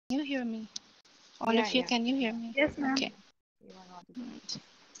you hear me? All Yeah, of you, yeah. can you hear me? Yes, ma'am. Okay. You are audible.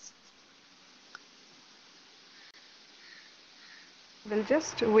 We'll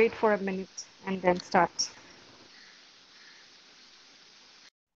just wait for a minute and then start.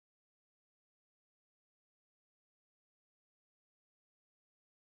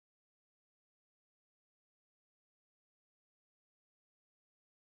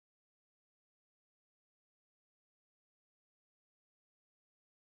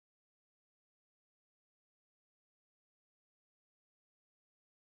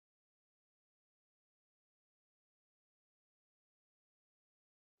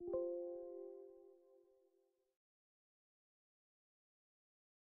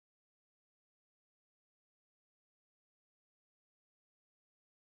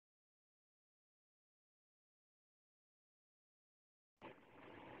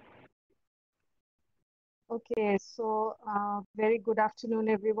 Okay, so very good afternoon,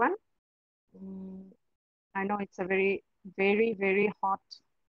 everyone. Mm, I know it's a very hot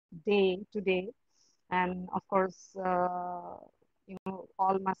day today, and of course, all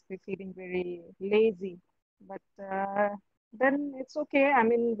must be feeling very lazy. But then it's okay. I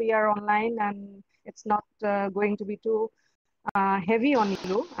mean, we are online, and it's not going to be too heavy on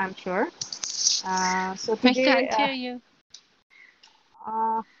you, I'm sure. So I today, can't hear you.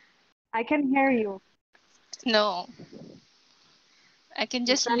 uh, I can hear you. No, I can You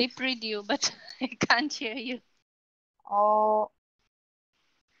just can't. lip read you, but I can't hear you. Oh,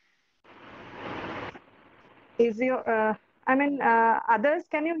 is your? Others,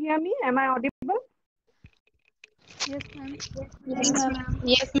 can you hear me? Am I audible? Yes, ma'am. Yes, ma'am.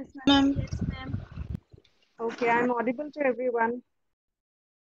 Yes, ma'am. Okay, I'm audible to everyone.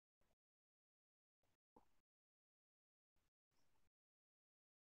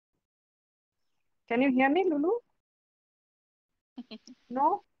 Can you hear me, Lulu?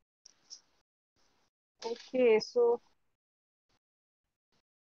 No? Okay, so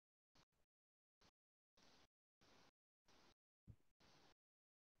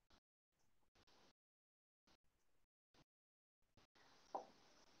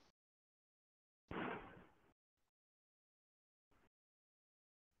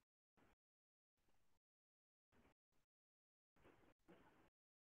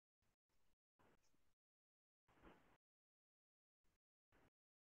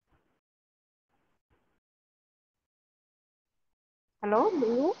hello,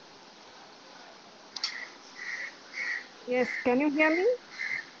 Lulu? Yes, can you hear me?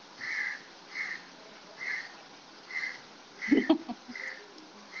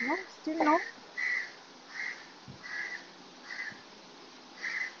 No, still no.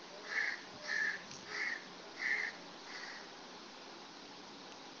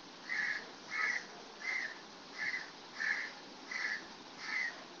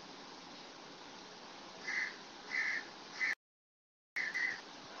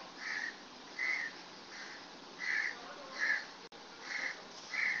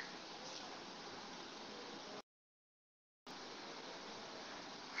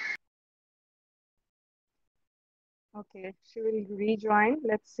 Okay, she will rejoin.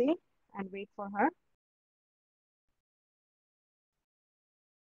 Let's see and wait for her.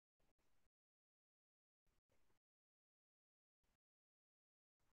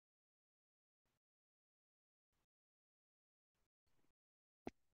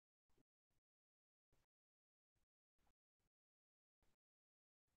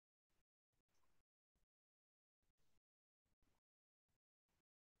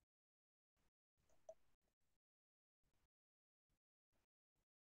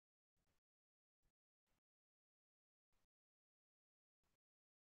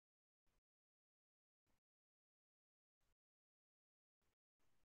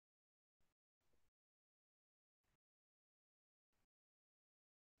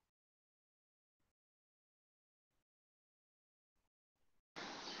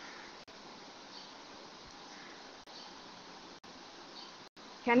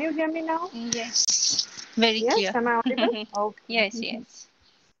 Can you hear me now? Yes, very Yes, clear. am I audible? Okay. Yes, yes.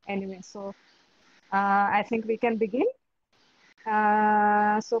 Anyway, so I think we can begin.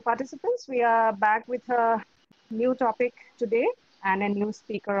 So participants, we are back with a new topic today and a new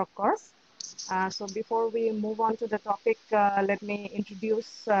speaker, of course. So before we move on to the topic, let me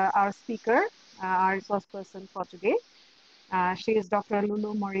introduce our speaker, our resource person for today. She is Dr.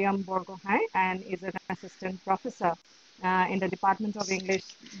 Lulu Mariam Borgohain and is an assistant professor in the Department of English,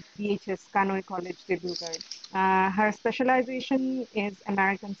 DHSK College, Dibrugarh. Her specialization is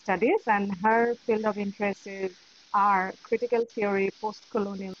American Studies, and her field of interest are critical theory,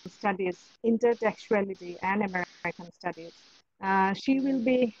 post-colonial studies, intertextuality, and American studies. She will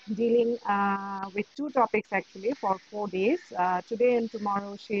be dealing with two topics actually for 4 days. Today and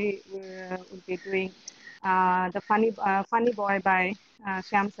tomorrow she will be doing the funny boy by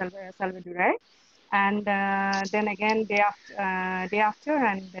Shyam Selvadurai, and then again day after,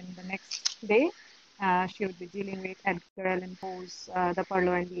 and then the next day she will be dealing with Edgar Allan Poe's The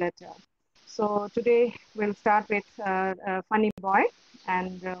Purloined Letter. So today we'll start with Funny Boy,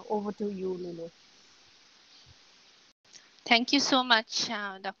 and over to you, Lulu. Thank you so much,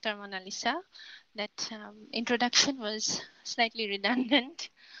 Dr. Mona Lisa. That introduction was slightly redundant,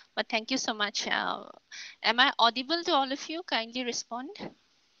 but thank you so much. Am I audible to all of you? Kindly respond.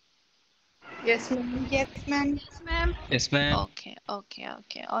 Yes, ma'am. Yes, ma'am. Yes, ma'am.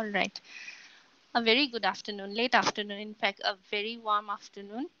 Okay. All right. A very good afternoon, late afternoon. In fact, a very warm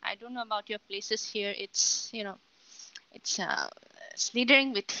afternoon. I don't know about your places here. It's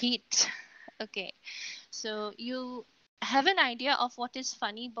slithering with heat. Okay. So you have an idea of what is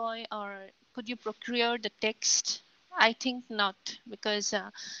Funny Boy, or could you procure the text? I think not, because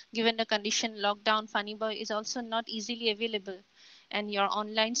given the condition lockdown, Funny Boy is also not easily available, and your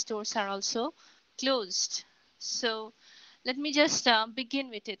online stores are also closed. So let me just begin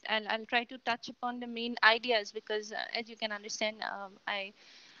with it. I'll try to touch upon the main ideas because, as you can understand, I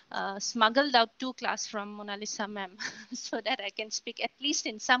smuggled out 2 class from Mona Lisa ma'am so that I can speak at least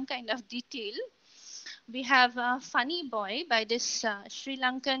in some kind of detail. We have Funny Boy by this Sri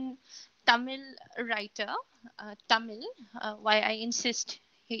Lankan Tamil writer. Tamil, why I insist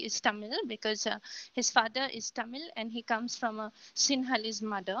he is Tamil, because his father is Tamil and he comes from a Sinhalese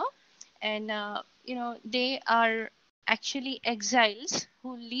mother. And, they are actually exiles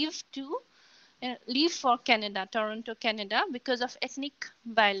who leave for Canada, Toronto, Canada, because of ethnic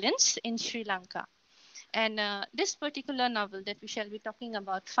violence in Sri Lanka. And this particular novel that we shall be talking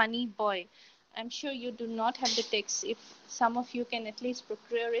about, Funny Boy, I'm sure you do not have the text. If some of you can at least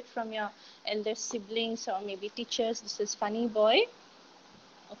procure it from your elder siblings or maybe teachers, this is Funny Boy,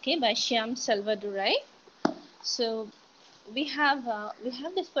 okay, by Shyam Selvadurai. So we have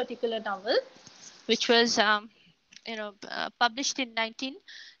this particular novel, which was published in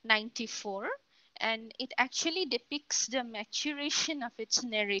 1994, and it actually depicts the maturation of its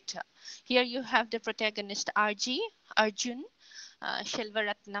narrator. Here you have the protagonist Arjun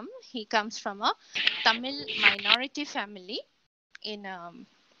Shelvaratnam. He comes from a Tamil minority family in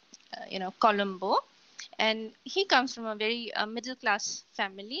Colombo, and he comes from a very middle class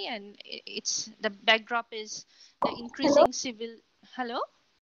family, and it's the backdrop is the Hello. increasing civil. Hello.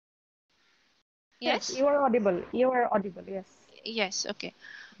 Yes, Yes. you are audible. You are audible. Yes. Yes. Okay.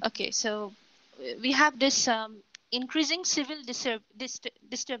 So we have this increasing civil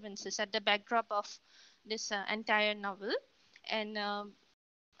disturbances at the backdrop of this entire novel, and a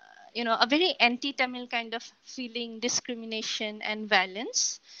very anti-Tamil kind of feeling, discrimination and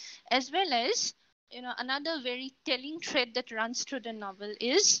violence, as well as another very telling thread that runs through the novel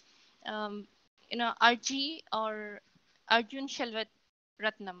is RG, or Arjun Shelvat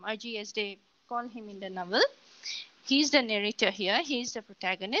Ratnam, RG as they call him in the novel. He's the narrator here, he's the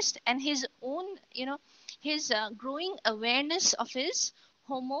protagonist, and his own his growing awareness of his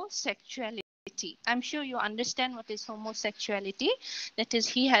homosexuality. I'm sure you understand what is homosexuality. That is,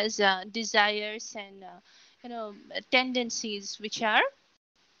 he has desires and tendencies which are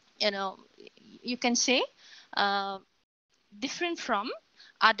you know you can say uh, different from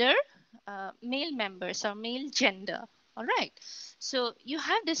other male members or male gender. All right. So you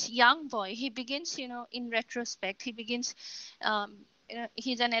have this young boy. He begins, in retrospect, he begins,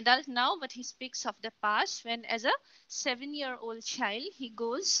 he's an adult now, but he speaks of the past when, as a 7-year-old child, he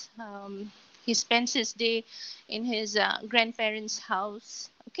spends his day in his grandparents' house,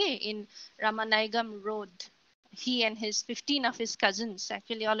 okay, in Ramanaigam Road. He and his 15 of his cousins,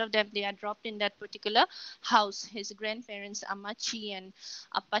 actually all of them, they are dropped in that particular house. His grandparents, Amachi and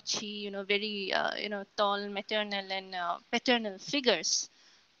Apache, very tall maternal and paternal figures.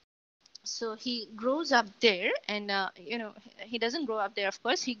 So he grows up there, and he doesn't grow up there, of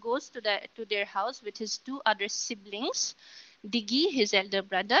course. He goes to their house with his 2 other siblings, Diggy, his elder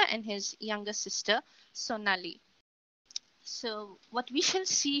brother, and his younger sister, Sonali. So what we shall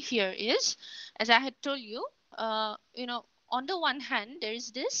see here is, as I had told you, on the one hand, there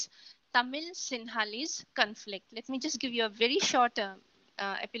is this Tamil Sinhalese conflict. Let me just give you a very short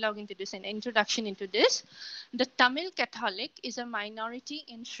epilogue into this, an introduction into this. The Tamil Catholic is a minority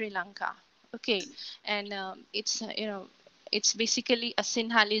in Sri Lanka. Okay, and it's basically a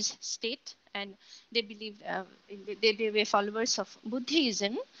Sinhalese state, and they believe they were followers of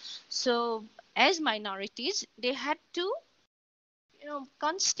Buddhism. So as minorities, they had to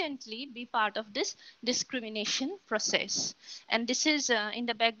constantly be part of this discrimination process. And this is in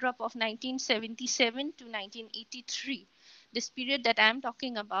the backdrop of 1977 to 1983. This period that I'm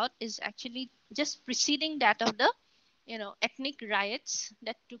talking about is actually just preceding that of the ethnic riots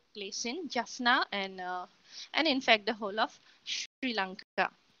that took place in Jaffna and in fact the whole of Sri Lanka.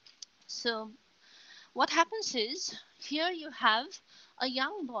 So what happens is, here you have a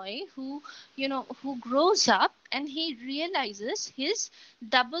young boy who grows up and he realizes his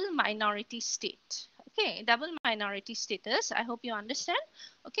double minority state. Okay, double minority status, I hope you understand.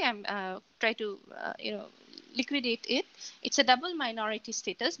 Okay, I'm try to liquidate it. It's a double minority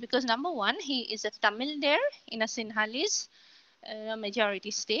status because number one, he is a Tamil there in a Sinhalese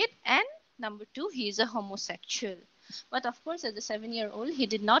majority state, and number two, he is a homosexual. But of course, as a 7-year-old, he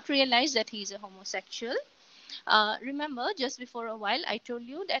did not realize that he is a homosexual. Remember, just before a while, I told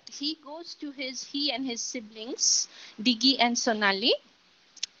you that he and his siblings, Digi and Sonali,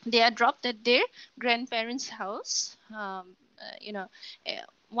 they are dropped at their grandparents' house.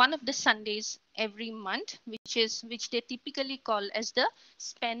 One of the Sundays every month, which they typically call as the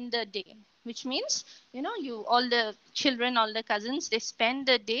spend the day, which means you all the children, all the cousins, they spend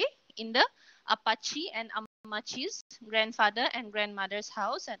the day in the Apache and Amachi's grandfather and grandmother's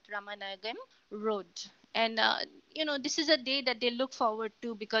house at Ramanagam Road. And this is a day that they look forward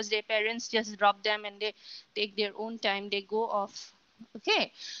to because their parents just drop them and they take their own time, they go off.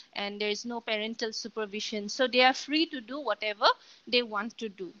 Okay, and there is no parental supervision, so they are free to do whatever they want to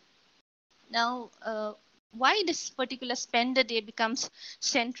do. Now why this particular spend the day becomes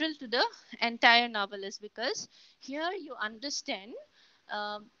central to the entire novel is because here you understand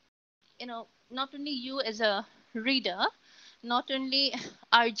um, not only you as a reader, not only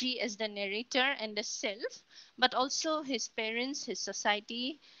RG as the narrator and the self, but also his parents, his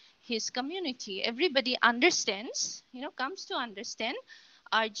society, his community. Everybody understands, comes to understand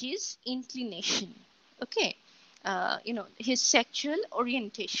RG's inclination. Okay, his sexual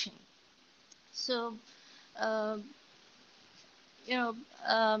orientation. So, uh, you know,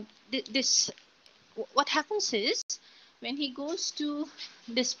 this what happens is when he goes to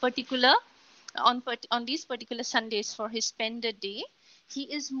this particular on these particular Sundays for his spend a day, he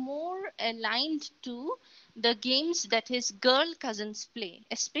is more aligned to the games that his girl cousins play,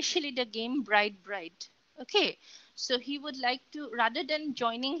 especially the game Bride. Okay, so he would like to, rather than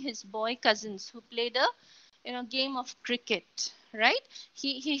joining his boy cousins who play the game of cricket, right?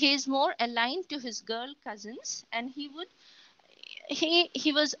 He is more aligned to his girl cousins, and he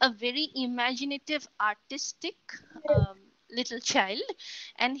was a very imaginative, artistic little child,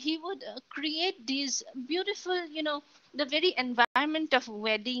 and he would create these beautiful, the very environment of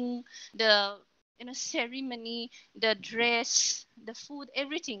wedding, the ceremony, the dress, the food,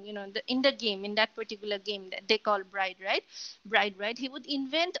 everything, in the game, in that particular game that they call bride. He would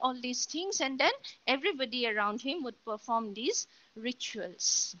invent all these things, and then everybody around him would perform these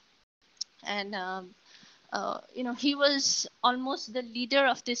rituals. And he was almost the leader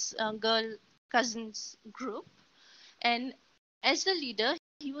of this girl cousins group, and as the leader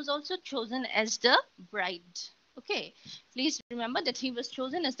he was also chosen as the bride. Okay, please remember that he was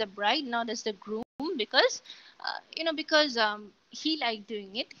chosen as the bride, not as the groom, because he liked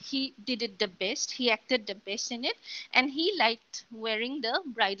doing it, he did it the best, he acted the best in it, and he liked wearing the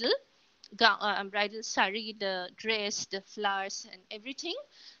bridal sari, the dress, the flowers, and everything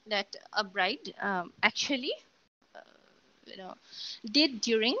that a bride actually uh, you know did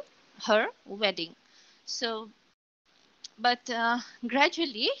during her wedding. So but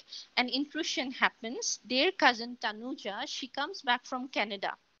gradually an intrusion happens. Their cousin Tanuja, she comes back from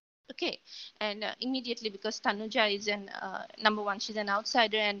Canada. Okay, and immediately, because Tanuja is an number one, she's an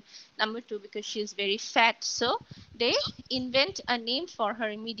outsider, and number two, because she's very fat, so they invent a name for her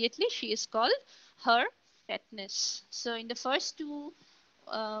immediately. She is called her fatness. So in the first 2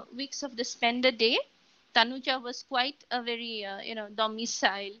 weeks of the spend a day, Tanuja was quite a very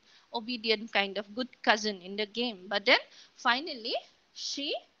domicile, obedient kind of good cousin in the game. But then finally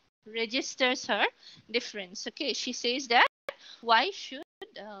she registers her difference. Okay, she says that why should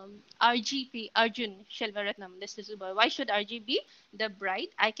RGP Arjun Shelvaratnam, this little boy, why should RG be the bride?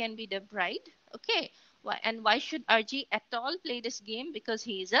 I can be the bride. Okay. And why should RG at all play this game? Because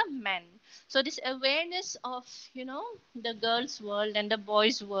he is a man. So this awareness of the girls' world and the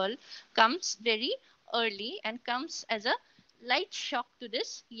boys' world comes very early and comes as a light shock to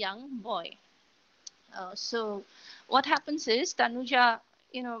this young boy. So what happens is Tanuja,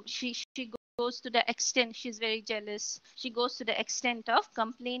 she goes to the extent, she's very jealous. She goes to the extent of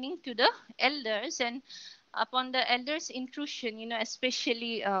complaining to the elders, and upon the elders' intrusion,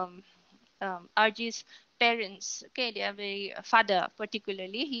 especially RG's parents, okay, they are very, father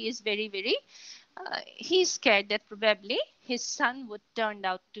particularly, he is very, very, he's scared that probably his son would turn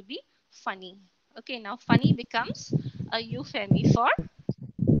out to be funny. Okay, now funny becomes a euphemy for,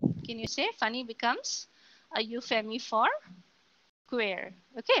 can you say funny becomes a euphemy for queer,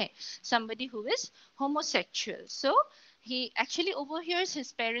 okay, somebody who is homosexual. So he actually overhears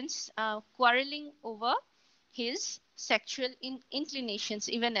his parents quarreling over his sexual inclinations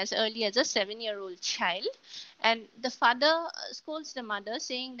even as early as a 7-year-old child, and the father scolds the mother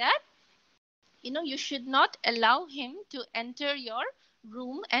saying that, you know, you should not allow him to enter your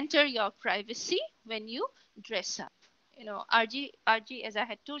room, enter your privacy when you dress up. You know, RG, as I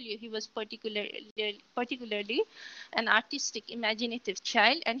had told you, he was particularly an artistic, imaginative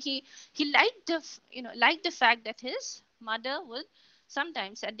child, and he liked the, you know, liked the fact that his mother would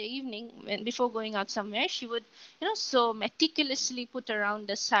sometimes at the evening, when before going out somewhere, she would, you know, so meticulously put around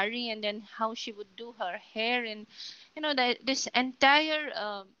the sari, and then how she would do her hair, and you know, that this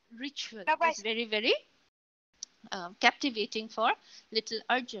entire ritual was very, very captivating for little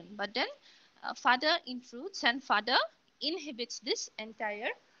Arjun. But then father intrudes and father inhibits this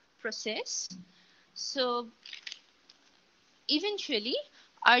entire process. So eventually,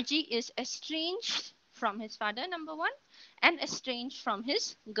 RG is estranged from his father, number one, and estranged from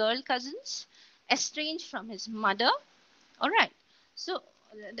his girl cousins, estranged from his mother. All right. So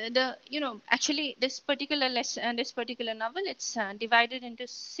the you know, actually this particular lesson, this particular novel, it's divided into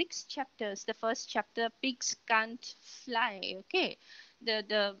 6 chapters. The first chapter, pigs can't fly. Okay,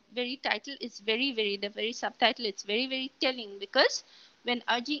 the very title is very, very, the very subtitle, it's very, very telling, because when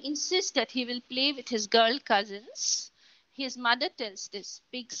Arji insists that he will play with his girl cousins, his mother tells this,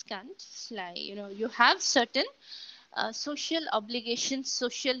 pigs can't fly. You know, you have certain social obligations,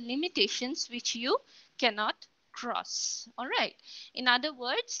 social limitations which you cannot cross. All right. In other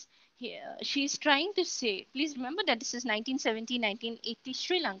words, here she's trying to say, please remember that this is 1970, 1980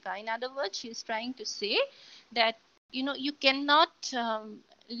 Sri Lanka. In other words, she's trying to say that, you know, you cannot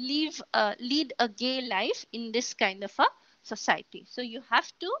lead a gay life in this kind of a society. So you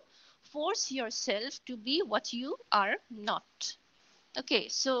have to force yourself to be what you are not. Okay,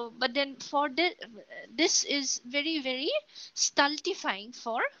 so but then for this is very, very stultifying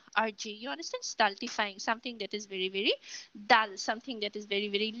for RG. You understand? Stultifying, something that is very, very dull, something that is very,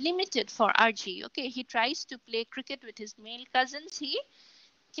 very limited for RG. Okay, he tries to play cricket with his male cousins. He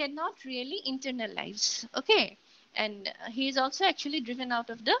cannot really internalize. Okay, and he is also actually driven out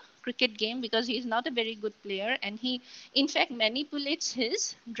of the cricket game because he is not a very good player, and he in fact manipulates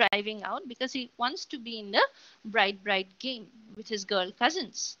his driving out because he wants to be in the bride game with his girl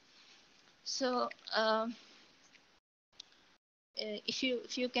cousins. So if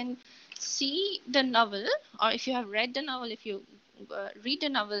you can see the novel, or if you have read the novel, if you read the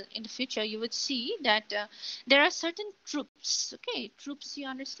novel in the future, you would see that there are certain troops. Okay, troops, you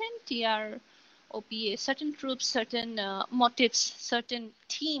understand, TROPA, certain troops, certain motives, certain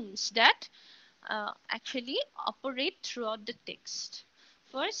themes that actually operate throughout the text.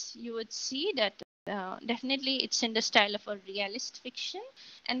 First, you would see that definitely it's in the style of a realist fiction,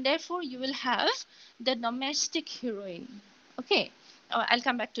 and therefore you will have the domestic heroine. Okay, I'll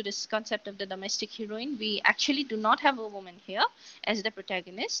come back to this concept of the domestic heroine. We actually do not have a woman here as the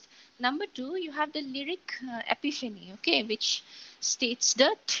protagonist. Number two, you have the lyric epiphany, okay, which states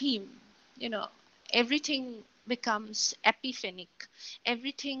the theme. You know, everything becomes epiphanic.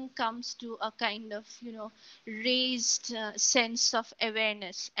 Everything comes to a kind of, you know, raised sense of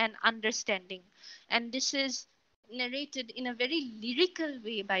awareness and understanding. And this is narrated in a very lyrical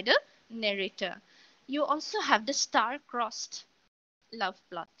way by the narrator. You also have the star-crossed love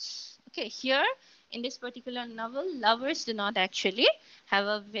plots. Okay, here in this particular novel, lovers do not actually have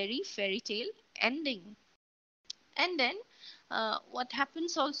a very fairy tale ending. And then what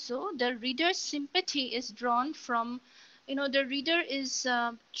happens also, the reader's sympathy is drawn from, you know, the reader is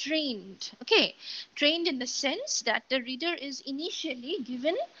trained. Okay, trained in the sense that the reader is initially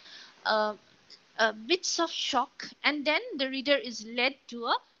given uh, bits of shock, and then the reader is led to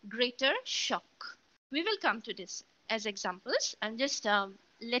a greater shock. We will come to this as examples. I'm just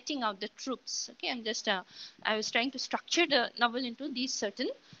letting out the troops. Okay, I was trying to structure the novel into these certain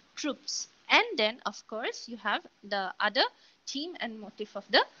troops. And then, of course, you have the other theme and motif of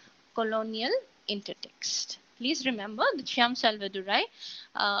the colonial intertext. Please remember that Shyam Selvadurai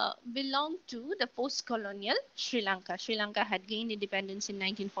belonged to the post-colonial Sri Lanka. Sri Lanka had gained independence in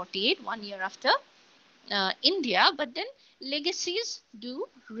 1948, 1 year after India, but then legacies do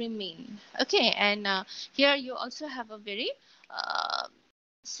remain. Okay, and here you also have a very uh,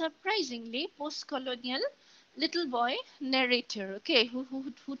 surprisingly post-colonial little boy narrator. Okay,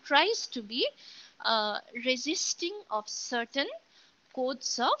 who tries to be resisting of certain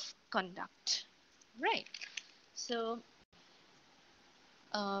codes of conduct, right? So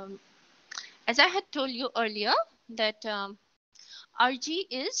um, as I had told you earlier that RG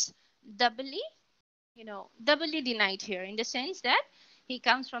is doubly, doubly denied here, in the sense that he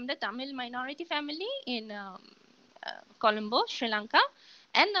comes from the Tamil minority family in Colombo, Sri Lanka,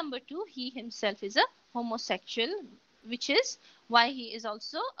 and number two, he himself is a homosexual, which is why he is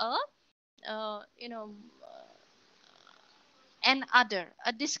also a uh, you know an other,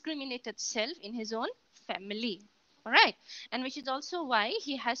 a discriminated self in his own family. All right. And which is also why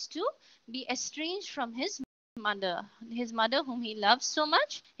he has to be estranged from his mother whom he loves so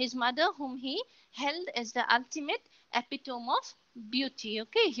much, his mother whom he held as the ultimate epitome of beauty.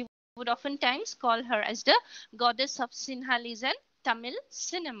 Okay. He would oftentimes call her as the goddess of Sinhalese and Tamil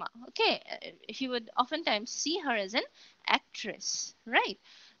cinema. Okay. He would oftentimes see her as an actress. Right.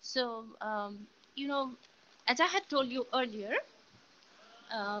 So, you know, as I had told you earlier,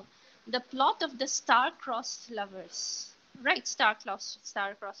 uh, the plot of the star-crossed lovers, right?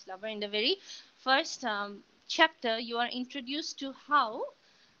 Star-crossed lover. In the very first chapter, you are introduced to how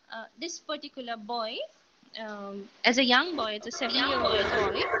this particular boy, as a young boy, as a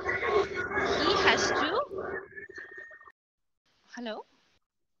 7-year-old boy, he has to. Hello,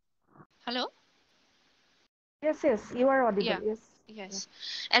 hello. Yes, yes, you are audible. Yeah. Yes. Yeah. Yes.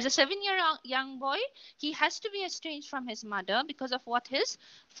 As a 7-year young boy, he has to be estranged from his mother because of what his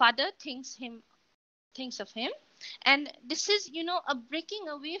father thinks of him. And this is, a breaking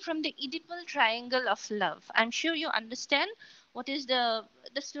away from the Oedipal triangle of love. I'm sure you understand what is the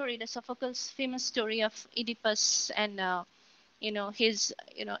story, the Sophocles' famous story of Oedipus and his,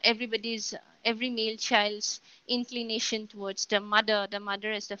 every male child's inclination towards the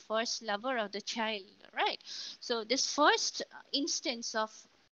mother is the first lover of the child, right? So this first instance of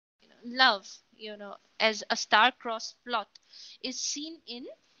love, as a star-crossed plot, is seen in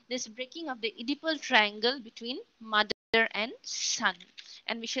this breaking of the Oedipal triangle between mother and son.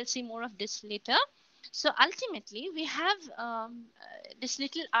 And we shall see more of this later. So ultimately, we have this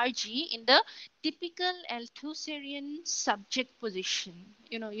little RG in the typical Althusserian subject position.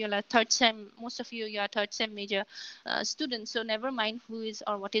 You're a third sem, most of you are third sem major students, so never mind who is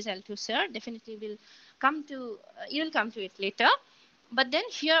or what is Althusser. Definitely will you'll come to it later. But then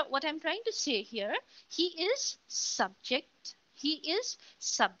here, what I'm trying to say here, he is he is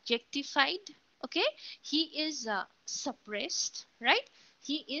subjectified, okay? He is suppressed, right?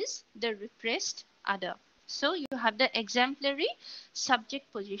 He is the repressed other. So you have the exemplary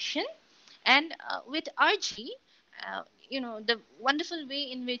subject position. And with RG, the wonderful way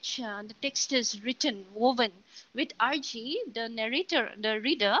in which the text is written, woven, with RG, the narrator, the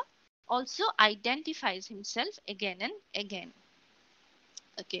reader, also identifies himself again and again.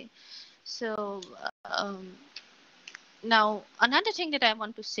 Okay, so now another thing that I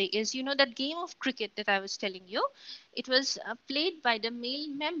want to say is, that game of cricket that I was telling you, it was played by the male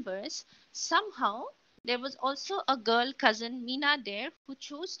members. Somehow there was also a girl cousin, Meena, there, who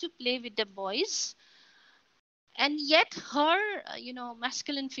chose to play with the boys, and yet her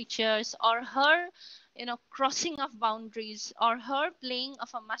masculine features, or her crossing of boundaries, or her playing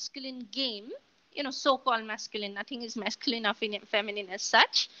of a masculine game, so-called masculine, nothing is masculine or feminine as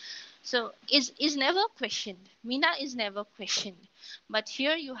such, so is never questioned. Meena is never questioned. But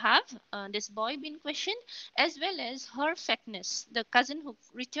here you have this boy being questioned, as well as her fatness, the cousin who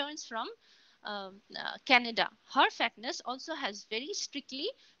returns from Canada. Her fatness also has very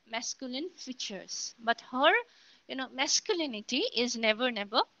strictly masculine features, but her masculinity is never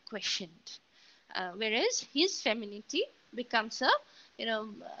questioned, whereas his femininity becomes a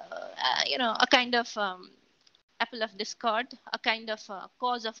a kind of apple of discord, a kind of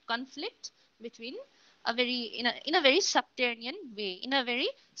cause of conflict between in a very subterranean way, in a very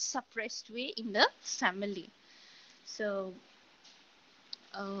suppressed way in the family. So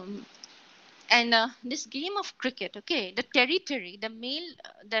and this game of cricket, okay, the territory, the male,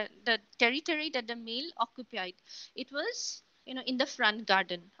 the territory that the male occupied, it was in the front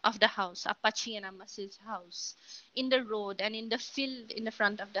garden of the house, Apache and Amas's house, in the road and in the field in the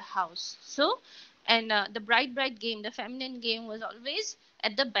front of the house. So and the bride game, the feminine game, was always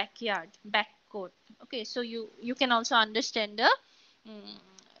at the backyard, back court. Okay, so you can also understand the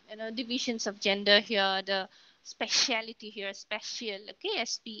mm, divisions of gender here, the speciality here, spatial, okay,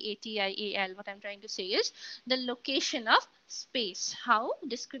 spatial. What I'm trying to say is the location of space, how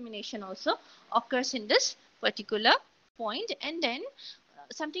discrimination also occurs in this particular point. And then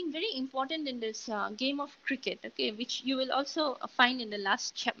something very important in this game of cricket, okay, which you will also find in the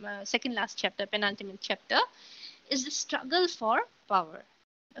second last chapter, penultimate chapter, is the struggle for power.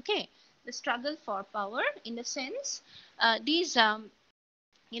 Okay, the struggle for power, in the sense these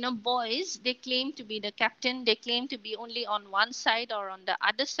boys, they claim to be the captain, they claim to be only on one side or on the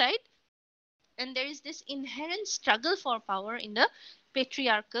other side, and there is this inherent struggle for power in the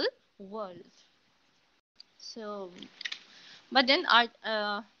patriarchal world. So but then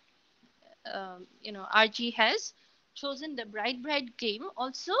RG has chosen the bride game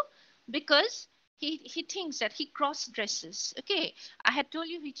also because he thinks that he cross dresses. Okay, I had told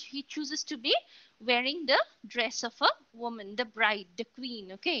you he chooses to be wearing the dress of a woman, the bride, the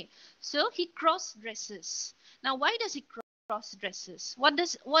queen. Okay, so he cross dresses. Now, why does he cross dresses? What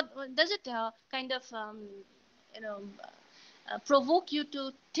does it kind of you know provoke you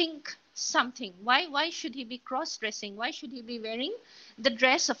to think something? Why should he be cross dressing? Why should he be wearing the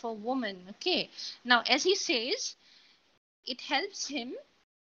dress of a woman? Okay, now as he says, it helps him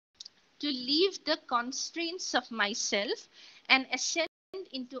to leave the constraints of myself and ascend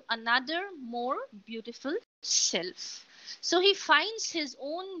into another more beautiful self. So he finds his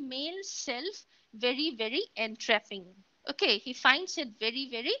own male self very, very entrapping. Okay, he finds it very,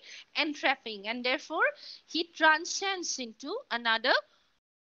 very entrapping, and therefore he transcends into another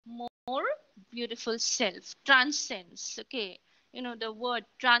more beautiful self. Transcends. Okay, the word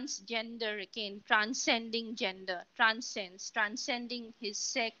transgender, again, transcending gender, transcending his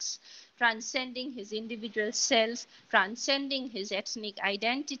sex, transcending his individual self, transcending his ethnic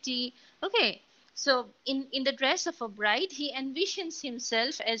identity. Okay, so in the dress of a bride, he envisions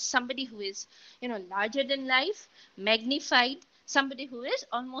himself as somebody who is larger than life, magnified, somebody who is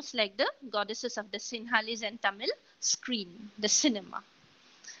almost like the goddesses of the Sinhalese and Tamil screen, the cinema.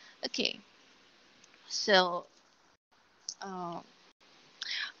 Okay, so uh,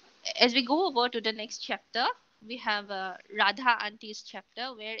 as we go over to the next chapter, we have Radha Auntie's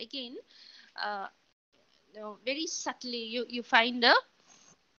chapter, where again, uh, very subtly you find the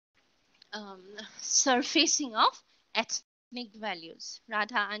um, surfacing of ethnic values.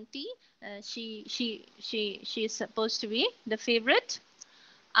 Radha Auntie, she is supposed to be the favorite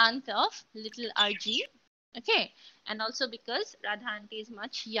aunt of little RG. Okay, and also because Radha Auntie is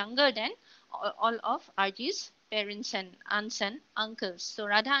much younger than all of RG's parents and aunts and uncles. So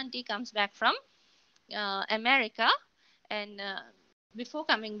Radha Auntie comes back from America, and before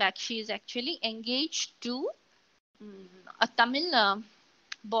coming back, she is actually engaged to a Tamil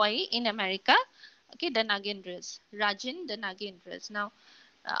boy in America. Okay, the Nagendras, Rajan the Nagendras. Now,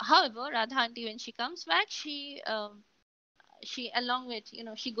 however, Radha Auntie, when she comes back, she along with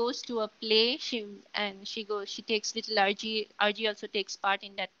she goes to a play, she takes little RG also takes part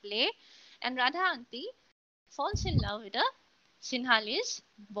in that play, and Radha Auntie falls in love with a Sinhalese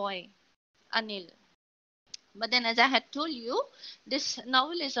boy, Anil. But then, as I had told you, this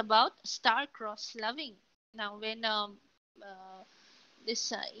novel is about star-crossed loving. Now when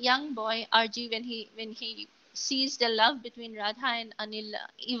this young boy RG, when he sees the love between Radha and Anil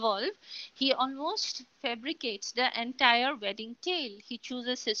evolve, he almost fabricates the entire wedding tale. He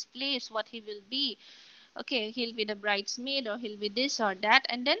chooses his place, what he will be. Okay, he'll be the bridesmaid, or he'll be this or that,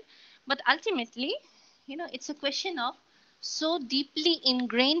 and then, but ultimately, it's a question of so deeply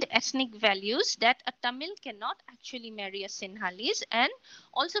ingrained ethnic values that a Tamil cannot actually marry a Sinhalese, and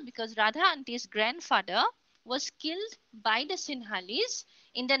also because Radha Auntie's grandfather was killed by the Sinhalese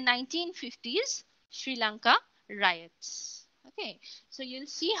in the 1950s Sri Lanka riots. Okay, so you'll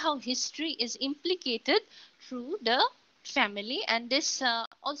see how history is implicated through the family, and this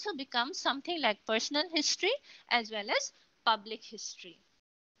also becomes something like personal history as well as public history.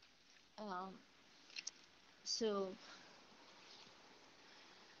 Um, so,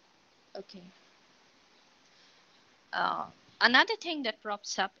 okay. Uh, Another thing that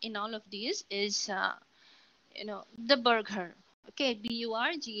props up in all of these is, the Burgher. Okay,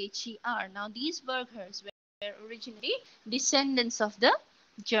 Burgher. Now, these Burghers were originally descendants of the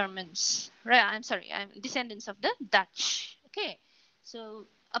Germans. Right? I'm sorry, I'm descendants of the Dutch. Okay, so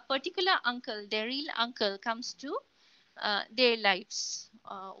a particular uncle, their real uncle, comes to their lives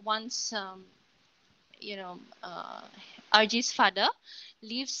once RG's father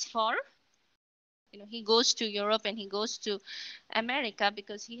leaves for he goes to Europe and he goes to America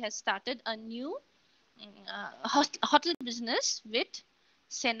because he has started a new hotel business with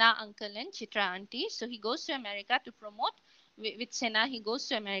Sena uncle and Chitra auntie. So he goes to America to promote with Sena. He goes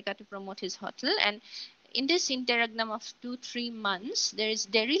to America to promote his hotel, and in this interregnum of 2-3 months, there is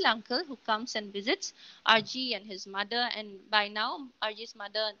Daryl uncle who comes and visits RG and his mother, and by now RG's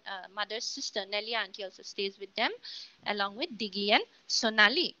mother's sister Nelia auntie also stays with them, along with Diggy and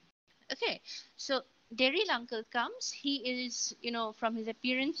Sonali. Okay, so Daryl uncle comes. He is, from his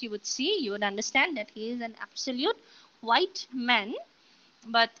appearance, you would understand that he is an absolute white man.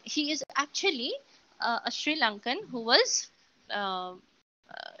 but he is actually a Sri Lankan who was, uh,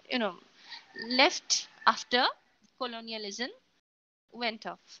 you know, left after colonialism went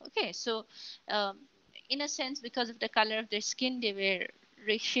off. Okay, so um, in a sense, because of the color of their skin, they were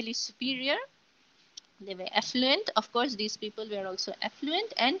racially superior. They were affluent. Of course, these people were also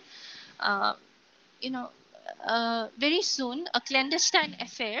affluent, and uh, you know, very soon a clandestine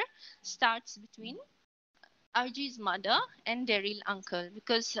affair starts between Arji's mother and Daryl uncle,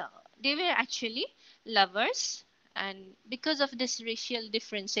 because they were actually lovers, and because of this racial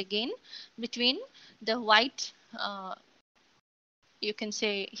difference again between the white, you can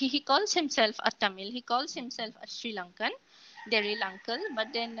say he calls himself a Tamil, he calls himself a Sri Lankan, Daryl uncle,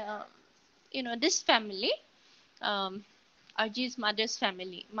 but then this family, um, Arji's mother's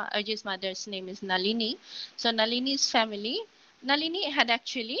family, Arji's mother's name is Nalini. So Nalini's family, Nalini had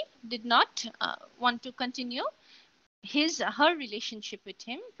actually did not want to continue her relationship with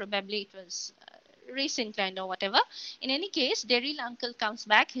him. Probably it was race inclined or whatever. In any case, Daryl uncle comes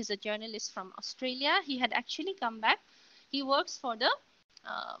back. He's a journalist from Australia. He had actually come back. He works for the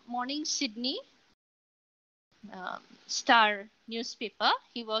Morning Sydney Star newspaper.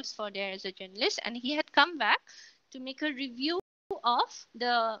 He works for there as a journalist, and he had come back to make a review of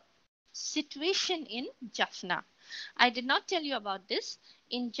the situation in Jaffna. I did not tell you about this.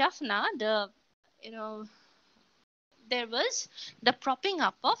 In Jaffna, you know there was the propping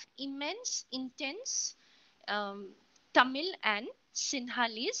up of immense, intense Tamil and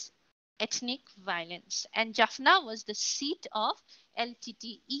Sinhalese ethnic violence. And Jaffna was the seat of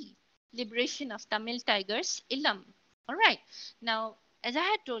LTTE, Liberation of Tamil Tigers, Ilam. All right. Now, as I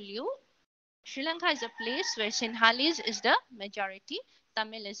had told you, Sri Lanka is a place where Sinhalese is the majority,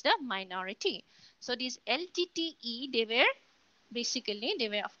 Tamil is the minority. So these LTTE,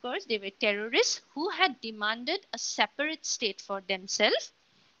 of course, they were terrorists who had demanded a separate state for themselves,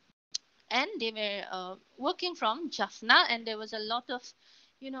 and they were working from Jaffna, and there was a lot of,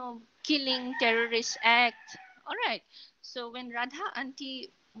 killing, terrorist act. All right. So when Radha auntie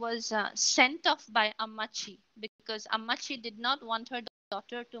was sent off by Ammachi, because Ammachi did not want her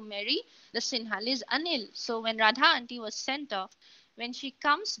daughter to marry the Sinhalese Anil. So when Radha auntie was sent off, when she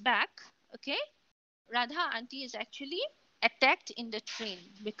comes back, okay, Radha auntie is actually attacked in the train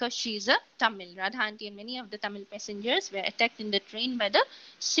because she is a Tamil. Radha auntie and many of the Tamil passengers were attacked in the train by the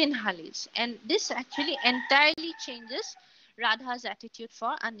Sinhalese. And this actually entirely changes Radha's attitude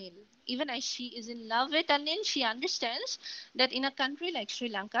for Anil. Even as she is in love with Anil, she understands that in a country like Sri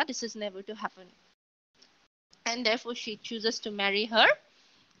Lanka, this is never to happen. And therefore, she chooses to marry her,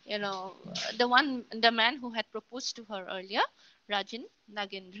 the man who had proposed to her earlier, Rajan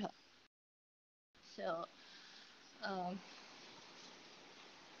Nagendra. So, um,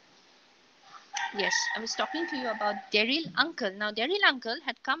 yes, I was talking to you about Daryl uncle. Now, Daryl uncle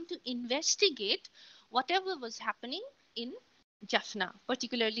had come to investigate whatever was happening in Jaffna,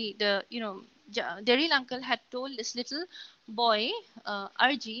 particularly Daryl uncle had told this little boy,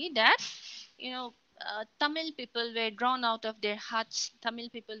 Arji, that, Tamil people were drawn out of their huts, Tamil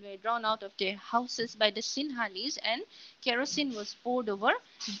people were drawn out of their houses by the Sinhalese, and kerosene was poured over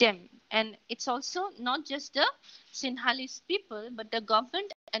them. And it's also not just the Sinhalese people, but the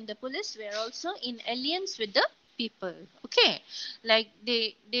government and the police were also in alliance with the people. Okay, like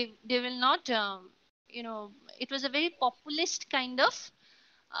they will not, it was a very populist kind of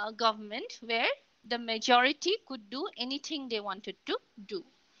government where the majority could do anything they wanted to do.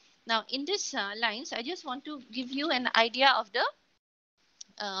 Now, in this lines, I just want to give you an idea of the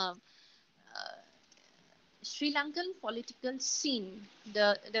uh, Sri Lankan political scene.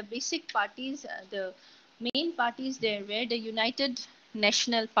 The basic parties, the main parties there were the United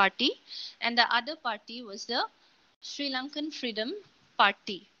National Party, and the other party was the Sri Lankan Freedom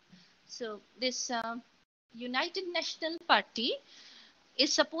Party. So this United National Party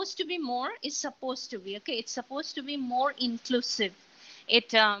is supposed to be it's supposed to be more inclusive.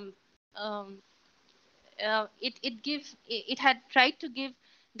 It it had tried to give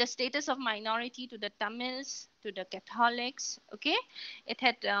the status of minority to the Tamils, to the Catholics. Okay, it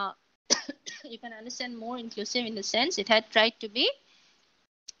had you can understand, more inclusive in the sense it had tried to be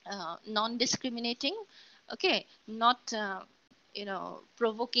non-discriminating. Okay, not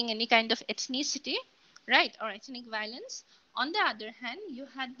provoking any kind of ethnicity, right, or ethnic violence. On the other hand, you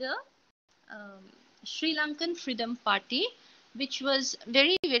had the um, Sri Lankan Freedom Party, which was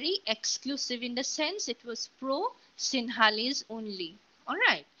very, very exclusive in the sense it was pro-Sinhalese only. All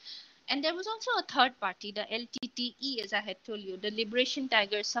right. And there was also a third party, the LTTE, as I had told you, the Liberation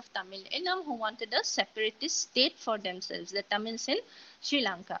Tigers of Tamil Eelam, who wanted a separatist state for themselves, the Tamils in Sri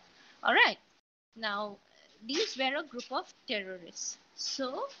Lanka. All right. Now, these were a group of terrorists.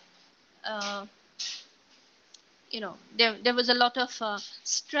 So, uh, there was a lot of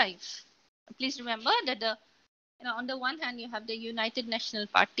strife. Please remember that on the one hand, you have the United National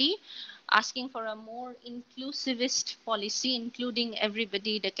Party asking for a more inclusivist policy, including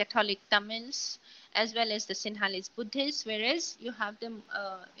everybody, the Catholic Tamils, as well as the Sinhalese Buddhists, whereas you have the,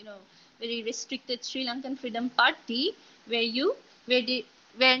 very restricted Sri Lankan Freedom Party, where they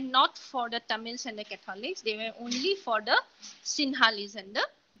were not for the Tamils and the Catholics, they were only for the Sinhalese and the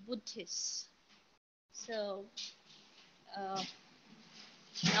Buddhists. So, uh,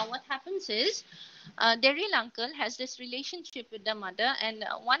 now what happens is, their real uncle has this relationship with the mother, and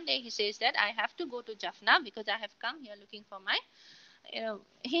one day he says that I have to go to Jaffna because I have come here looking for my,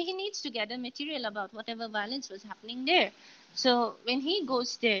 he needs to gather material about whatever violence was happening there. So when he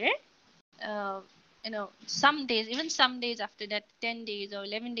goes there, uh, some days, even some days after that, 10 days or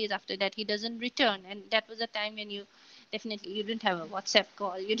 11 days after that, he doesn't return. And that was a time when you didn't have a WhatsApp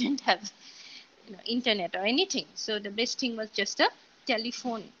call, you didn't have internet or anything. So the best thing was just a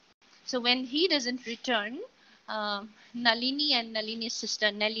telephone. So when he doesn't return, Nalini and Nalini's sister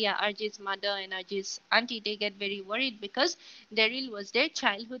Nelia, Arjit's mother and Arjit's auntie, they get very worried because Daryl was their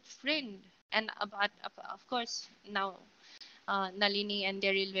childhood friend. And of course, now Nalini and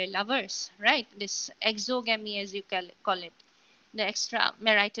Daryl were lovers, right? This exogamy, as you call it, the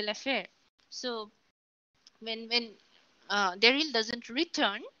extramarital affair. So when Daryl doesn't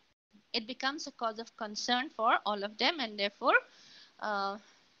return, it becomes a cause of concern for all of them, and therefore uh,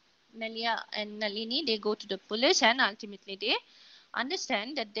 Nelia and Nalini, they go to the police, and ultimately they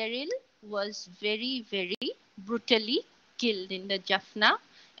understand that Daryl was very, very brutally killed in the Jaffna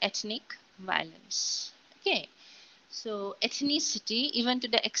ethnic violence. Okay, so ethnicity, even to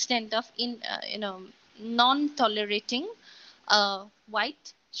the extent of non-tolerating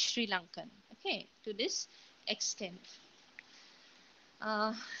white Sri Lankan. Okay, to this extent.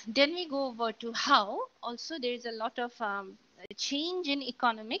 Then we go over to how also there is a lot of change in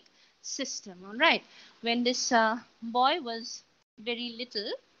economic system. All right, when this boy was very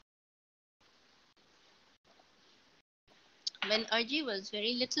little, when Arji was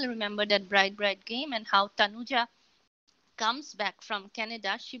very little, remember that bride game, and how Tanuja comes back from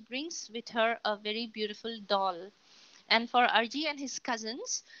Canada, she brings with her a very beautiful doll. And for Arji and his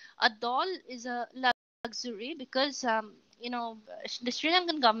cousins, a doll is a luxury because the Sri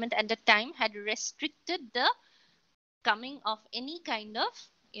Lankan government at the time had restricted the coming of any kind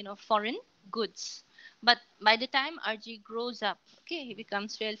of foreign goods. But by the time Arji grows up, okay, he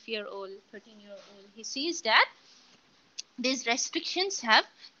becomes 12-year old, 13-year old, he sees that these restrictions have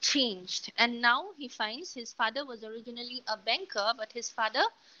changed, and now he finds his father was originally a banker, but his father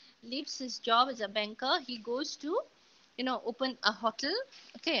leaves his job as a banker. He goes to open a hotel,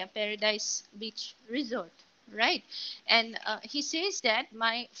 okay, a paradise beach resort, right? And he says that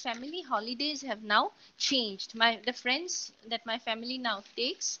my family holidays have now changed. The friends that my family now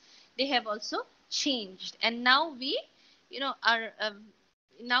takes, they have also changed, and now we are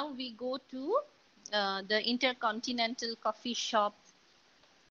now we go to the Intercontinental Coffee Shop.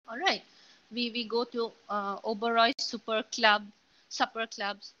 All right, we go to Oberoi Supper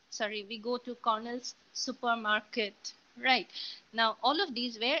Clubs. Sorry, we go to Cornell's Supermarket. Right, now all of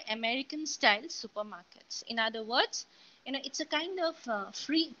these were American style supermarkets. In other words, it's a kind of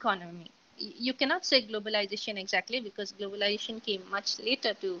free economy. You cannot say globalization exactly because globalization came much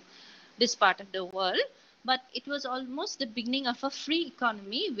later to this part of the world, but it was almost the beginning of a free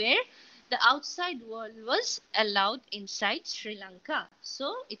economy where the outside world was allowed inside Sri Lanka.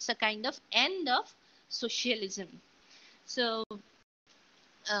 So it's a kind of end of socialism. So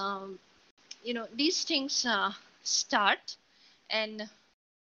um, these things start, and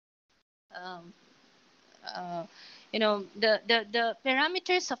um, uh, the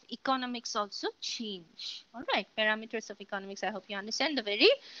parameters of economics also change. All right, parameters of economics, I hope you understand the very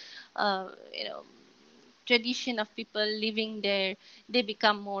uh, you know tradition of people living there. They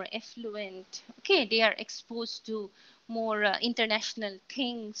become more affluent, okay, they are exposed to more international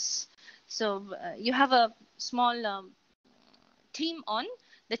things. So you have a small theme on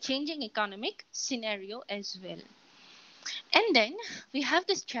the changing economic scenario as well. And then we have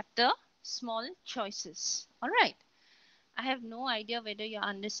this chapter, small choices. All right, I have no idea whether you're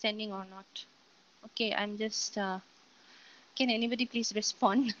understanding or not. Okay, I'm just can anybody please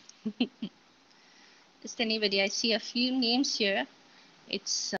respond? Just anybody. I see a few names here.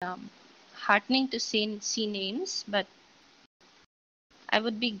 It's heartening to see names, but I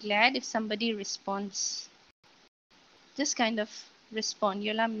would be glad if somebody responds. Just kind of respond.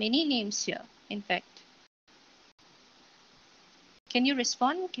 You'll have many names here, in fact. Can you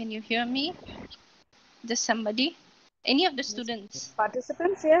respond? Can you hear me? Does somebody? Any of the students?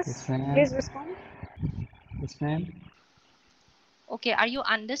 Participants, Yes, yes, ma'am. please respond. Yes, ma'am. Okay, are you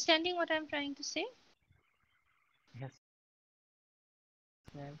understanding what I'm trying to say? Yes,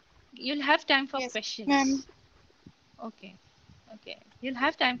 ma'am. You'll have time for Yes, ma'am. questions. Okay. Okay. You'll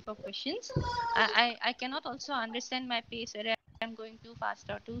have time for questions. I cannot also understand my pace whether I'm going too fast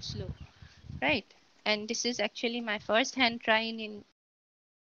or too slow. Right. And this is actually my first hand try in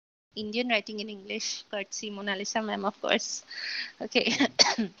Indian writing in English, courtesy Mona Lisa ma'am, of course. Okay.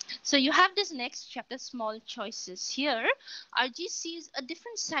 So you have this next chapter, small choices. Here, RG sees a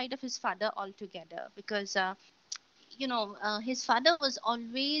different side of his father altogether because his father was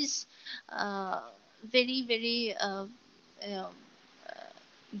always very, very uh,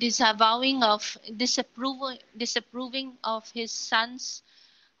 disapproving of his son's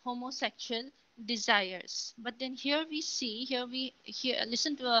homosexual desires. But then here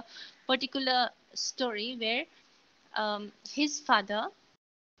listen to a particular story where his father,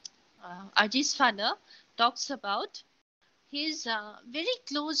 Ajit's father, talks about his very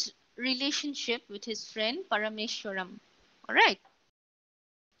close relationship with his friend Parameshwaram. All right,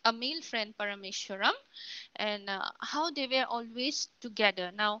 a male friend Parameshwaram, and how they were always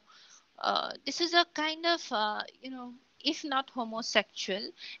together. Now, this is a kind of, if not homosexual,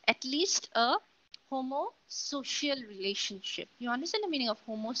 at least a homosocial relationship. You understand the meaning of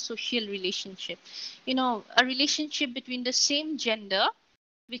homosocial relationship? A relationship between the same gender,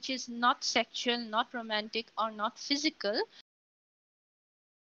 which is not sexual, not romantic, or not physical.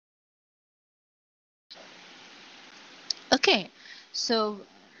 Okay, so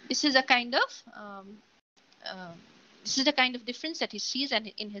this is a kind of um, this is the kind of difference that he sees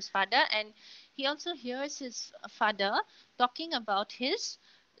in his father, and he also hears his father talking about his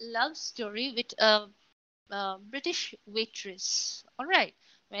love story with a British waitress. All right,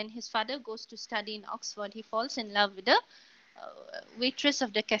 when his father goes to study in Oxford, he falls in love with a waitress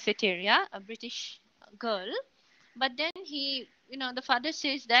of the cafeteria, a British girl. But then the father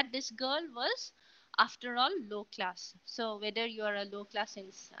says that this girl was, after all, low class. So whether you are a low class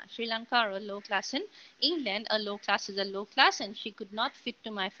in Sri Lanka or a low class in England, a low class is a low class, and she could not fit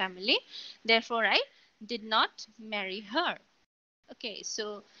to my family. Therefore, I did not marry her. Okay,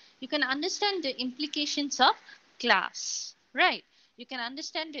 so you can understand the implications of class, right? You can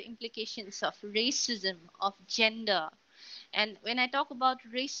understand the implications of racism, of gender. And when I talk about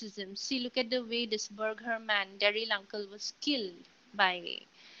racism, see, look at the way this Borgohain man, Daryl uncle, was killed by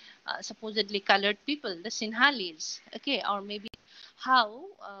supposedly colored people, the Sinhalese. Okay, or maybe how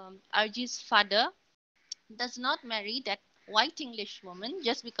Arji's father does not marry that white English woman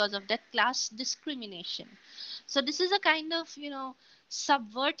just because of that class discrimination. So this is a kind of,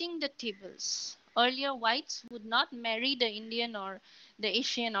 subverting the tables. Earlier, whites would not marry the Indian or the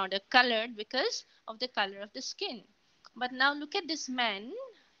Asian or the colored because of the color of the skin. But now look at this man,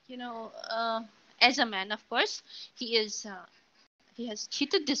 you know, uh, as a man, of course, he has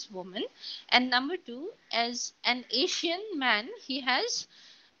cheated this woman. And number two, as an Asian man, he has,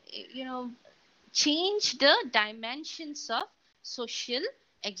 you know, change the dimensions of social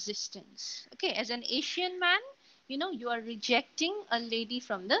existence. Okay, as an Asian man, you are rejecting a lady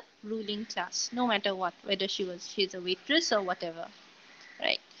from the ruling class, no matter what, whether she's a waitress or whatever,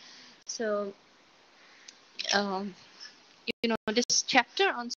 right? So, um, this chapter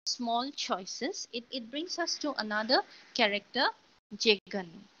on small choices, it brings us to another character, Jagan.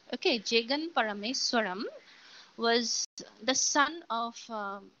 Okay, Jagan Parameswaram was the son of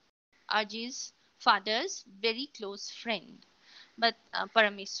Aji's father's very close friend, but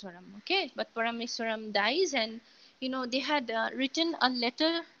Parameswaram. Okay, but Parameswaram dies, and they had written a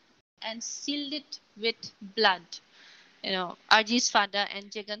letter and sealed it with blood. Aji's father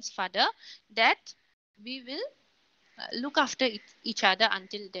and Jagan's father, that we will look after each other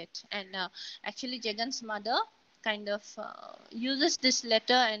until death. And actually, Jagan's mother kind of uses this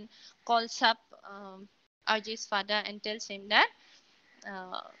letter and calls up Ajay's father and tells him that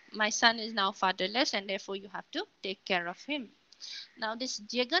my son is now fatherless, and therefore you have to take care of him. Now, this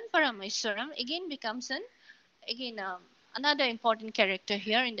Jagan Parameswaram again becomes another important character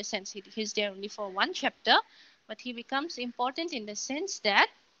here, in the sense he's there only for one chapter, but he becomes important in the sense that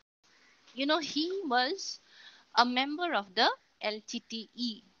he was a member of the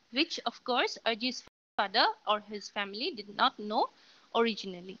LTTE, which of course Ajay's father or his family did not know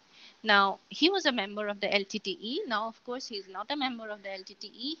originally. Now, he was a member of the LTTE. Now, of course, he is not a member of the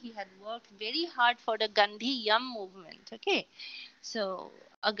LTTE. He had worked very hard for the Gandhi Yam movement. Okay, so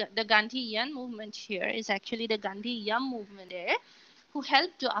the Gandhi Yam movement here is actually the Gandhi Yam movement there, who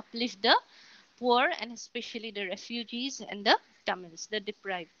helped to uplift the poor, and especially the refugees and the Tamils, the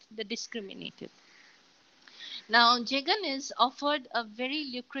deprived, the discriminated. Now, Jagan is offered a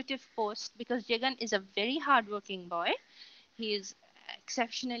very lucrative post because Jagan is a very hardworking boy. He is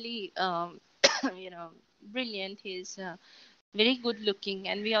exceptionally, brilliant. He is very good looking,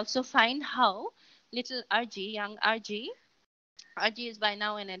 and we also find how little RG, young RG is by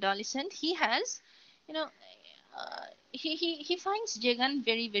now an adolescent. He has, you know, he finds Jagan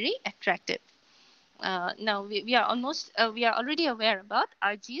very very attractive. Now we are we are already aware about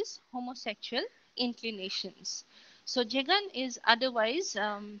RG's homosexual inclinations. So Jagan is otherwise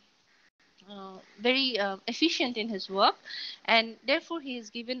very efficient in his work, and therefore he is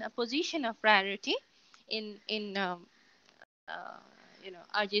given a position of priority in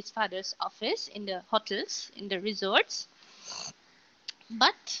RJ's father's office, in the hotels, in the resorts.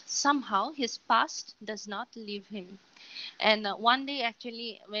 But somehow his past does not leave him. And one day,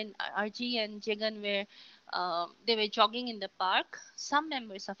 actually, when RG and Jagan were they were jogging in the park, some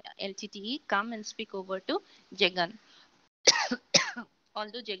members of LTTE come and speak over to Jagan.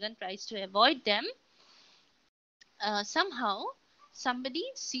 Although Jagan tries to avoid them, somehow somebody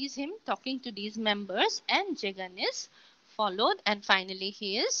sees him talking to these members, and Jagan is followed, and finally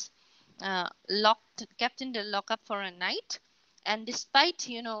he is kept in the lockup for a night. And despite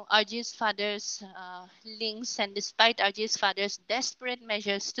RJ's father's links, and despite RJ's father's desperate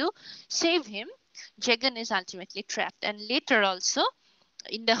measures to save him, Jagan is ultimately trapped. And later also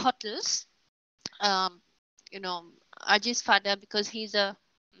in the hotels, um, you know RJ's father, because he is a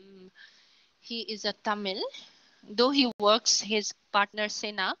Tamil, though he works, his partner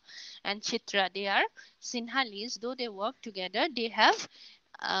Sena and Chitra, they are Sinhalese. Though they work together, they have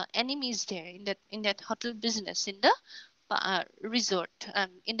enemies there in that hotel business, in the resort,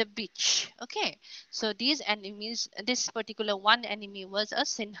 in the beach. Okay, so these enemies, this particular one enemy was a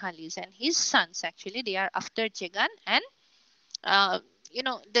Sinhalese, and his sons, actually they are after Jagan. And uh, you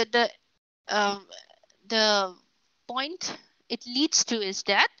know um, the point it leads to is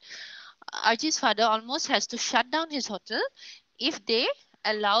that Archie's father almost has to shut down his hotel if they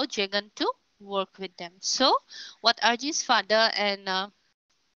allow Jagan to work with them. So what Archie's father and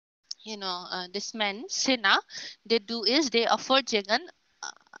this man Sena, they do is they offer Jagan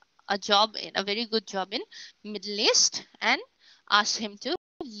a job, in a very good job in Middle East, and ask him to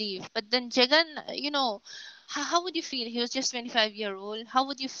leave. But then Jagan, how would you feel? He was just 25-year-old. How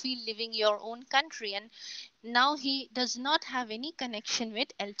would you feel leaving your own country? And now he does not have any connection with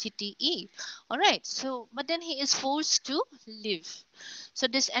LTTE. All right. So, but then he is forced to leave. So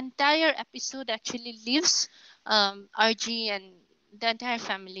this entire episode actually leaves RG and the entire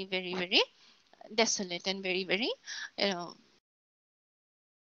family very, very desolate and very, very, you know,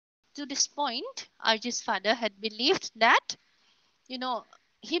 to this point, RG's father had believed that, you know,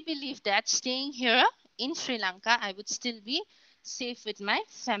 he believed that staying here in Sri Lanka, I would still be safe with my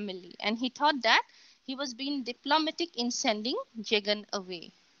family. And he thought that he was being diplomatic in sending Jagan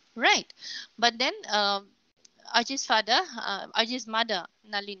away. Right. But then Ajay's mother,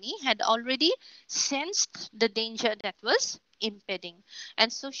 Nalini, had already sensed the danger that was impeding.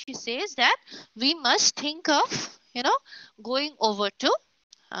 And so she says that we must think of, going over to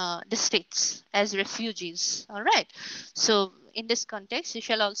the states as refugees. All right. So in this context, you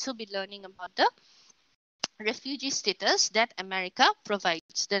shall also be learning about the refugee status that America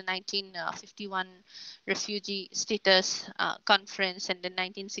provides, the 1951 Refugee Status Conference and the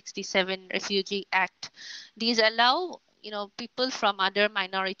 1967 Refugee Act. These allow people from other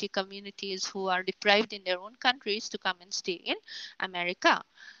minority communities who are deprived in their own countries to come and stay in America.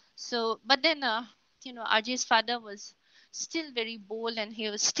 So, but then RJ's father was still very bold, and he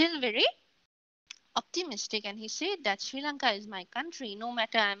was still very optimistic, and he said that Sri Lanka is my country. No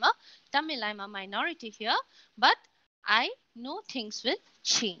matter I'm a Tamil, I'm a minority here, but I know things will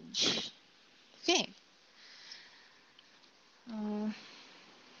change. Okay.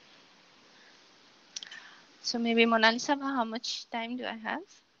 So maybe Mona Lisa, how much time do I have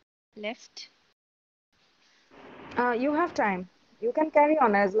left? You have time. You can carry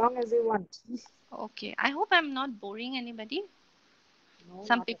on as long as you want. Okay. I hope I'm not boring anybody. No,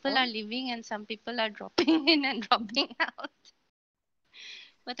 Some not at people all. are leaving and some people are dropping in and dropping out.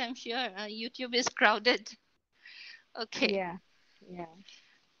 But I'm sure YouTube is crowded. Okay. Yeah, yeah.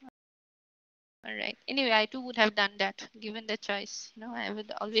 All right. Anyway, I too would have done that given the choice. I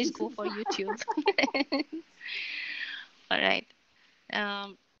would always go for YouTube. All right.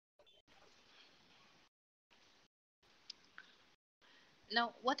 Um,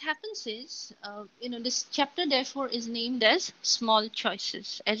 Now, what happens is, this chapter therefore is named as Small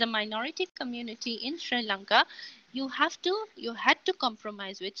Choices. As a minority community in Sri Lanka, you had to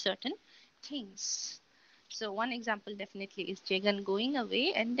compromise with certain things. So one example definitely is Jagan going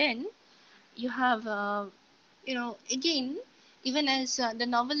away, and then you have again, even as the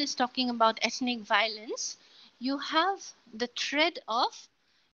novel is talking about ethnic violence, you have the thread of,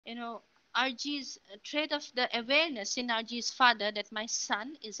 RG's thread of the awareness in RG's father that my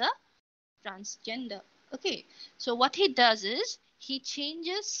son is a transgender. Okay, so what he does is he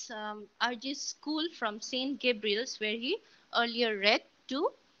changes RG's school from St. Gabriel's, where he earlier read, to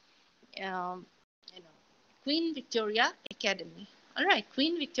um, you know, Queen Victoria Academy. All right,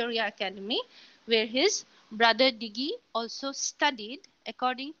 Queen Victoria Academy, where his brother Diggy also studied,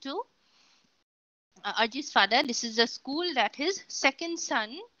 according to Arji's father. This is a school that his second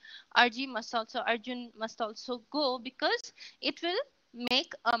son, Arjun must also go, because it will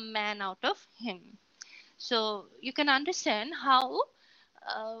make a man out of him. So you can understand how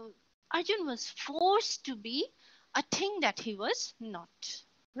uh, Arjun was forced to be a thing that he was not.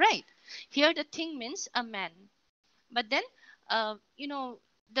 Right. Here the thing means a man. But then,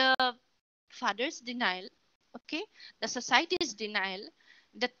 the father's denial, okay, the society's denial,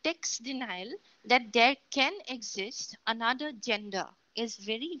 the text denial that there can exist another gender is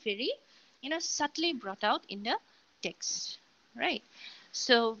very, very, subtly brought out in the text. Right.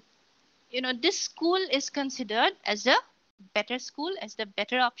 So, this school is considered as a better school, as the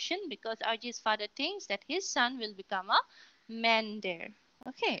better option, because RG's father thinks that his son will become a man there.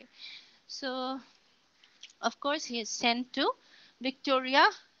 Okay. So, of course, he is sent to Victoria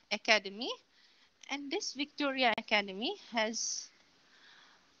Academy, and this Victoria Academy has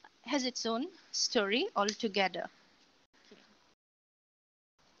its own story altogether.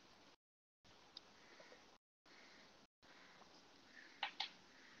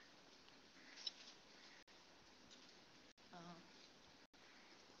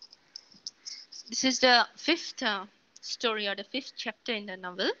 This is the fifth story, or the fifth chapter in the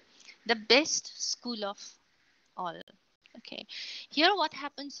novel, The Best School of All. Okay, here what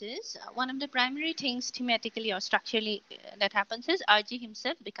happens is, one of the primary things thematically or structurally that happens is RG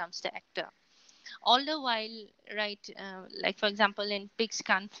himself becomes the actor. All the while, right, like for example in Pigs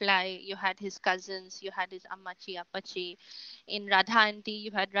Can't Fly, you had his cousins, you had his Ammachi, Apache. In Radha Aunty,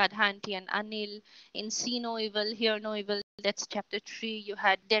 you had Radha Aunty and Anil. In See No Evil, Hear No Evil, that's chapter 3, you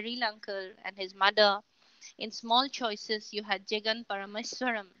had Daryl uncle and his mother. In Small Choices, you had Jagan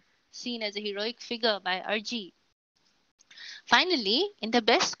Parameswaram, seen as a heroic figure by RG. Finally, in The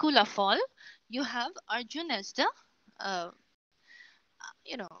Best School of All, you have Arjun as the uh,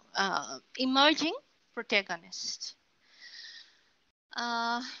 emerging protagonist.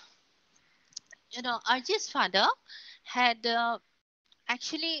 Uh, Arjun's father had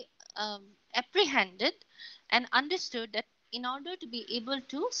actually apprehended and understood that in order to be able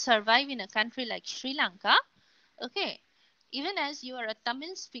to survive in a country like Sri Lanka, okay, even as you are a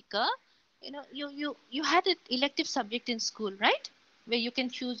Tamil speaker, you had an elective subject in school, right? Where you can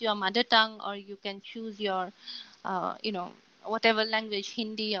choose your mother tongue, or you can choose your, whatever language,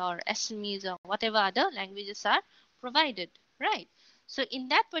 Hindi or Assamese or whatever other languages are provided, right? So in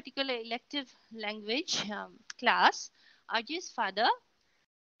that particular elective language class, Ajay's father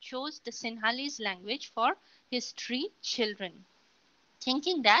chose the Sinhalese language for his 3 children,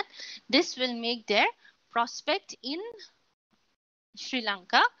 thinking that this will make their prospect in Sri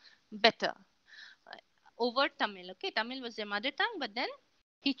Lanka better over Tamil. Okay, Tamil was their mother tongue, but then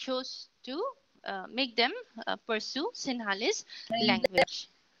he chose to make them pursue Sinhalese language.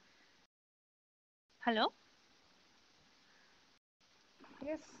 Hello?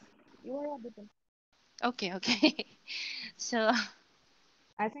 Yes, you are audible. Okay, okay. So,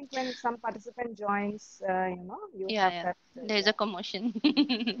 I think when some participant joins, you yeah, have yeah, that, there's a yeah, commotion. yeah,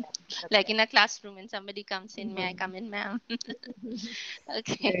 that's Like right. in a classroom, when somebody comes in, may I Mhm. come in, ma'am? Very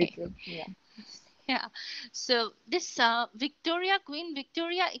Okay. true. Yeah. Yeah. So this Queen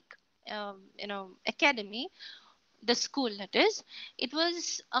Victoria, Academy, the school that is, it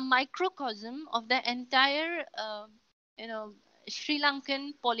was a microcosm of the entire, you know, Sri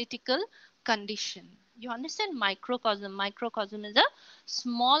Lankan political condition. You understand? Microcosm is a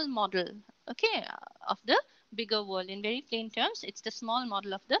small model, okay, of the bigger world. In very plain terms, it's the small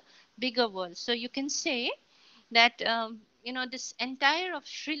model of the bigger world. So you can say that this entire of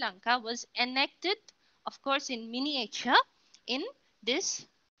Sri Lanka was enacted, of course, in miniature in this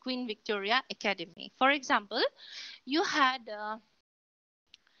Queen Victoria Academy. For example, you had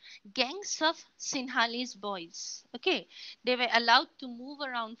gangs of Sinhalese boys. Okay, they were allowed to move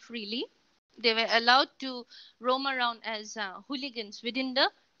around freely. They were allowed to roam around as hooligans within the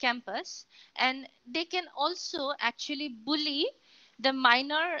campus, and they can also actually bully the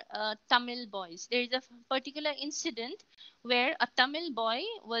minor Tamil boys. There is a particular incident where a Tamil boy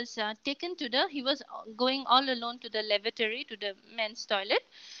was taken to he was going all alone to the lavatory, to the men's toilet,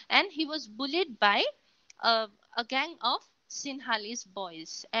 and he was bullied by a gang of Sinhalese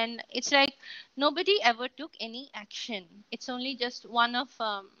boys, and it's like nobody ever took any action. It's only just one of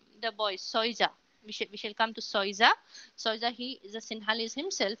the boys, Soiza. We shall come to Soiza. Soiza, he is a Sinhalese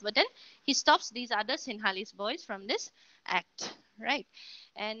himself, but then he stops these other Sinhalese boys from this act, right?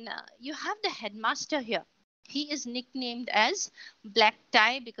 And you have the headmaster here. He is nicknamed as Black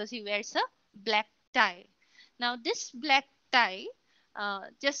Tie because he wears a black tie. Now this black tie,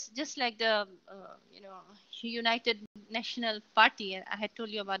 just like the United National Party, and I had told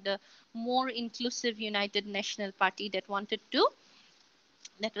you about the more inclusive United National Party that was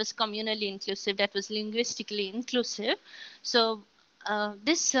communally inclusive, that was linguistically inclusive. So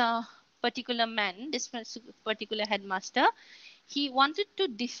this particular man, this particular headmaster, he wanted to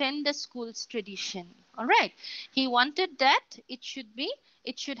defend the school's tradition. All right, he wanted that it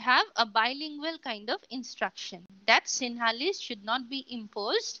should have a bilingual kind of instruction, that Sinhalese should not be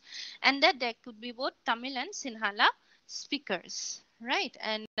imposed, and that there could be both Tamil and Sinhala speakers, right?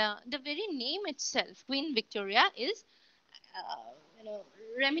 And the very name itself, Queen Victoria, is uh, you know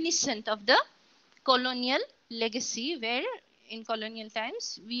reminiscent of the colonial legacy, where in colonial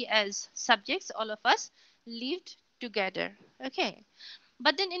times we as subjects, all of us, lived together. Okay,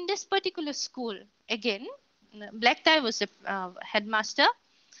 but then in this particular school, again, Black Tie was the headmaster.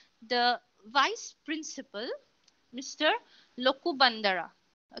 The vice principal, Mr. Lokubandara.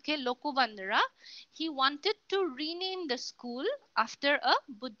 Okay, Lokubandara, he wanted to rename the school after a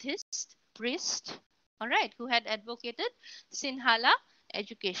Buddhist priest, all right, who had advocated Sinhala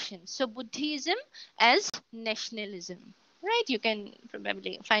education. So Buddhism as nationalism, right? You can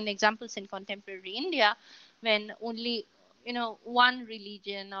probably find examples in contemporary India when only one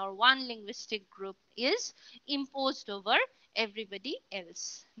religion or one linguistic group is imposed over everybody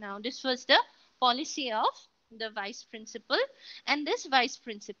else. Now this was the policy of the vice principal, and this vice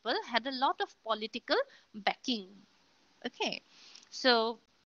principal had a lot of political backing. Okay, so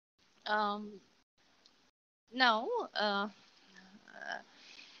um, now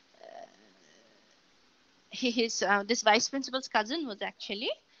his this vice principal's cousin was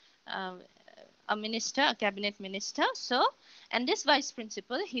actually uh, a minister, a cabinet minister. So, and this vice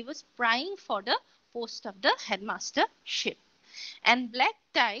principal, he was prying for the post of the headmastership. And Black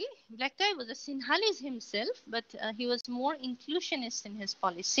Tie was a Sinhalese himself, but he was more inclusionist in his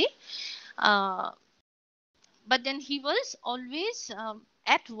policy. Uh, but then he was always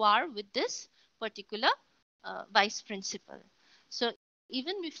at war with this particular vice principal. So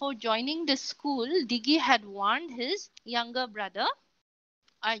even before joining the school, Diggy had warned his younger brother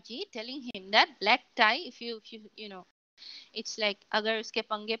RG, telling him that Black Tie, if it's like agar uske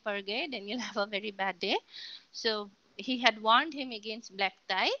pange par gaye, then you'll have a very bad day. So he had warned him against Black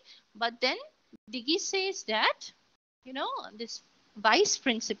Tie, but then Diggy says that this vice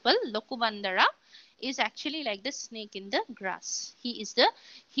principal Lokubandara is actually like the snake in the grass. He's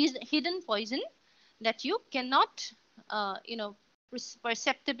hidden poison that you cannot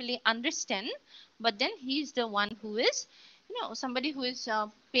perceptibly understand, but then he's the one who is somebody who is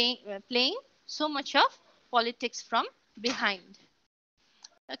playing so much of politics from behind.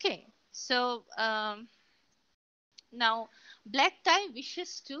 Okay, so now Black Tie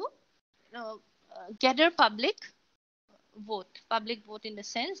wishes to gather public vote in the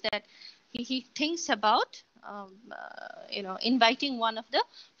sense that he thinks about inviting one of the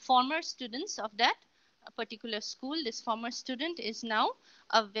former students of that particular school. This former student is now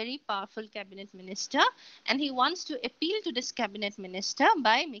a very powerful cabinet minister, and he wants to appeal to this cabinet minister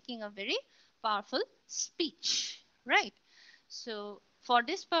by making a very powerful speech, right? So for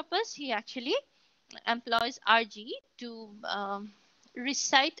this purpose, he actually employs RG to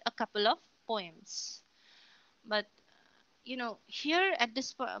recite a couple of poems. But here at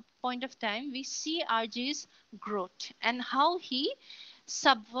this point of time, we see RG's growth and how he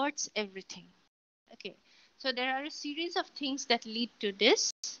subverts everything. Okay, so there are a series of things that lead to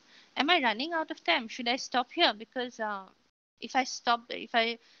this. Am I running out of time? Should I stop here? Because if I start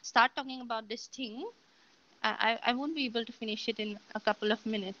talking about this thing, I won't be able to finish it in a couple of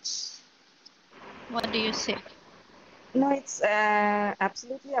minutes. What do you say? No, it's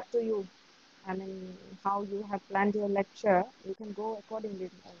absolutely up to you. I mean, how you have planned your lecture, you can go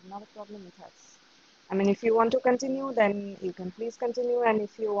accordingly. Not a problem with us. I mean, if you want to continue, then you can please continue. And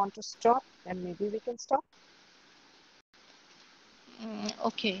if you want to stop, then maybe we can stop.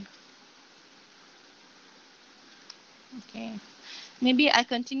 Okay. Okay. Maybe I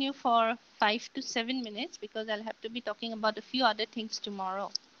continue for 5 to 7 minutes because I'll have to be talking about a few other things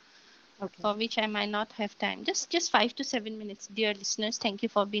tomorrow. Okay. for which I might not have time. Just 5 to 7 minutes, dear listeners. Thank you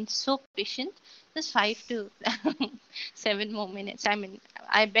for being so patient. Just 5 to 7 more minutes. I mean,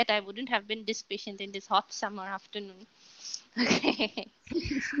 I bet I wouldn't have been this patient in this hot summer afternoon. Okay.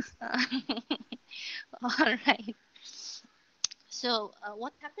 All right. So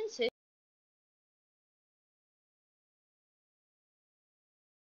what happens is,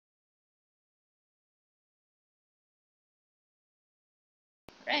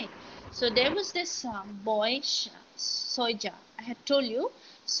 right. So there was this boy, Soja. I had told you,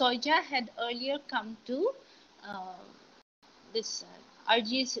 Soja had earlier come to uh, this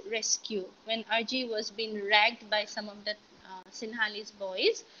Arji's rescue when Arji was being ragged by some of the Sinhali's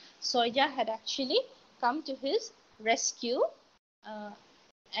boys. Soja had actually come to his rescue, uh,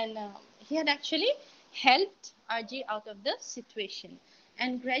 and he had actually helped Arji out of the situation.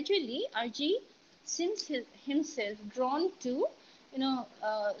 And gradually, Arji seems himself drawn to,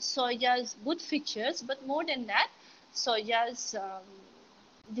 Soja's good features, but more than that, Soja's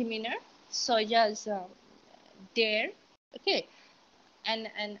demeanor, Soja's dare. Okay,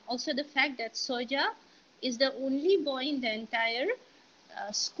 and also the fact that Soja is the only boy in the entire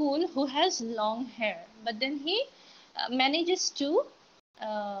school who has long hair, but then he manages to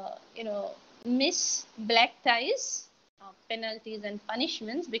you know miss black ties, penalties and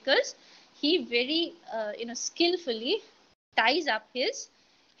punishments, because he very skillfully ties up his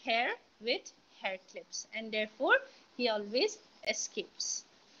hair with hair clips, and therefore he always escapes.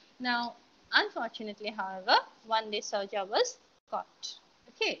 Now, unfortunately, however, one day Soja was caught.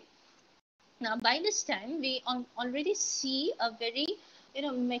 Okay. Now, by this time, we already see a very,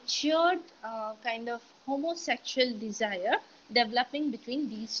 matured kind of homosexual desire developing between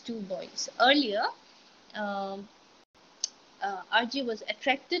these two boys. Earlier, um, Arji was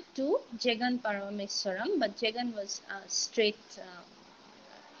attracted to Jagan Parameswaram, but Jagan was straight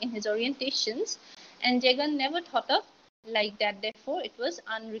in his orientations, and Jagan never thought of like that. Therefore, it was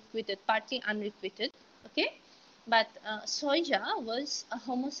unrequited, partly unrequited. Okay, but Soja was a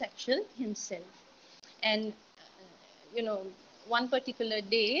homosexual himself, and one particular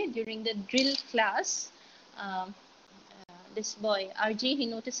day during the drill class, um, this boy RG, he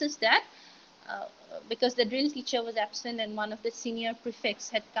notices that uh, because the drill teacher was absent and one of the senior prefects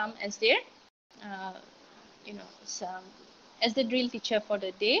had come as their uh, you know some, as the drill teacher for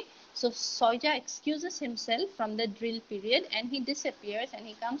the day. So Soja excuses himself from the drill period and he disappears, and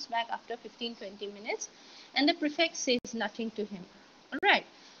he comes back after 15-20 minutes, and the prefect says nothing to him. All right.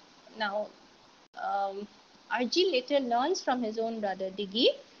 Now, RG later learns from his own brother Diggy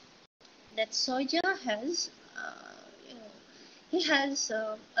that Soja has, you know, he has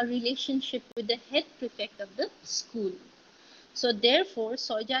a relationship with the head prefect of the school. So therefore,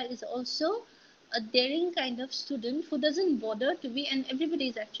 Soja is also a daring kind of student who doesn't bother to be, and everybody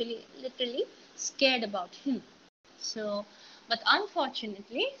is actually literally scared about him. So, but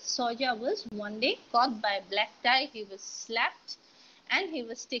unfortunately, Soja was one day caught by Black Tie. He was slapped and he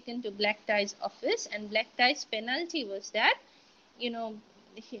was taken to Black Tie's office. And Black Tie's penalty was that, you know,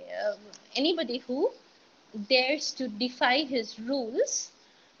 he, anybody who dares to defy his rules,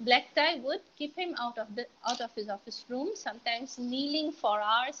 Black Tie would keep him out of his office room, sometimes kneeling for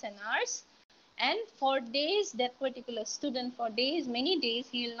hours and hours. And for days, that particular student, for days, many days,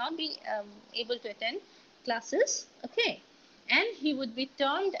 he will not be able to attend classes. Okay, and he would be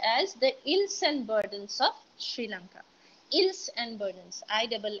termed as the ills and burdens of Sri Lanka. Ills and burdens,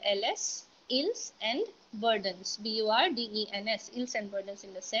 ILLS, ills and burdens, BURDENS, ills and burdens,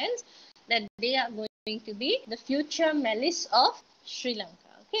 in the sense that they are going to be the future malice of Sri Lanka.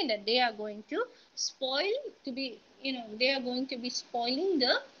 Okay, that they are going to spoil, they are going to be spoiling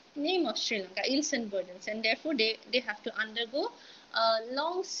the name of Sri Lanka, ills and burdens, and therefore they have to undergo a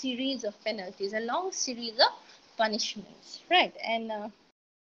long series of penalties, a long series of punishments, right? And uh,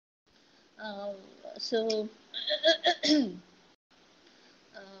 so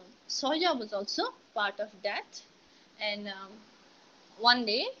Soja was also part of that. And one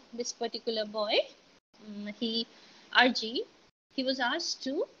day, this particular boy, he RG, he was asked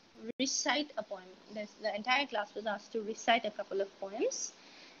to recite a poem. The entire class was asked to recite a couple of poems,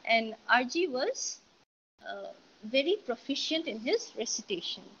 and RG was very proficient in his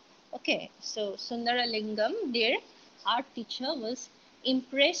recitation. Okay, so Sundaralingam, their art teacher, was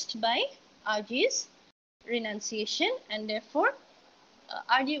impressed by RG's renunciation, and therefore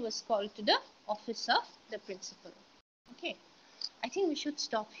RG was called to the office of the principal. Okay, I think we should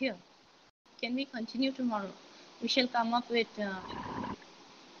stop here. Can we continue tomorrow? We shall come up with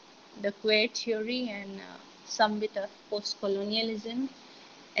the queer theory and some bit of post-colonialism,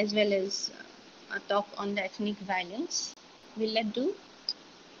 as well as a talk on the ethnic violence. Will that do?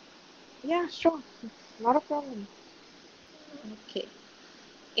 Yeah, sure. Not a problem. Okay.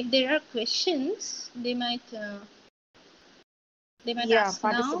 If there are questions, they might Yeah, ask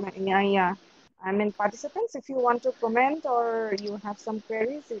now. participant. Yeah, yeah. I mean, participants, if you want to comment or you have some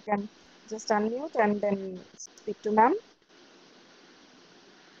queries, you can just unmute and then speak to ma'am.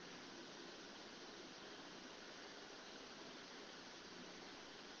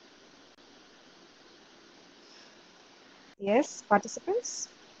 Yes, participants.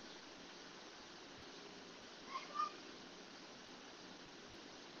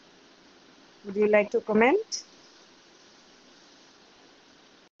 Would you like to comment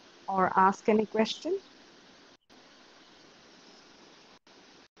or ask any question?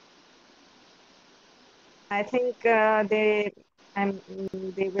 I think they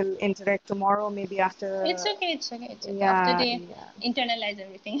will interact tomorrow, maybe It's after. okay. It's okay. It's okay. After Yeah, they yeah, internalize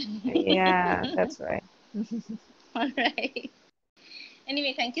everything. yeah. That's right. All right.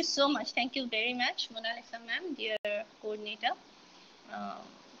 Anyway, thank you so much. Thank you very much, Mona Lisa ma'am, dear coordinator, uh,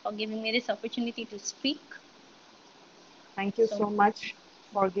 for giving me this opportunity to speak. Thank you So so much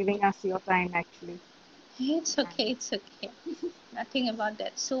for giving us your time, actually. it's okay. It's okay. Nothing about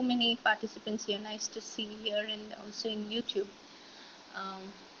that. So many participants here. Nice to see here and also in YouTube. Um,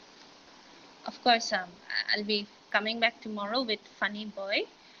 of course, I'll be coming back tomorrow with Funny Boy,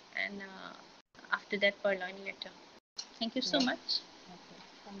 and after that, Purloin Letter. Thank you so Yes. much. Okay.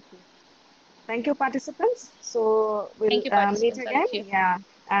 Thank you. Thank you, participants. So we'll Thank you, meet participants, all again. of you. Yeah,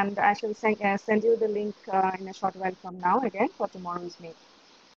 and I shall send you the link in a short while from now again for tomorrow's meet.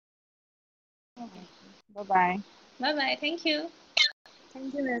 Okay. Bye bye. Bye bye. Thank you.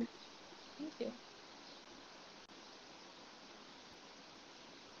 Thank you, ma'am. Thank you.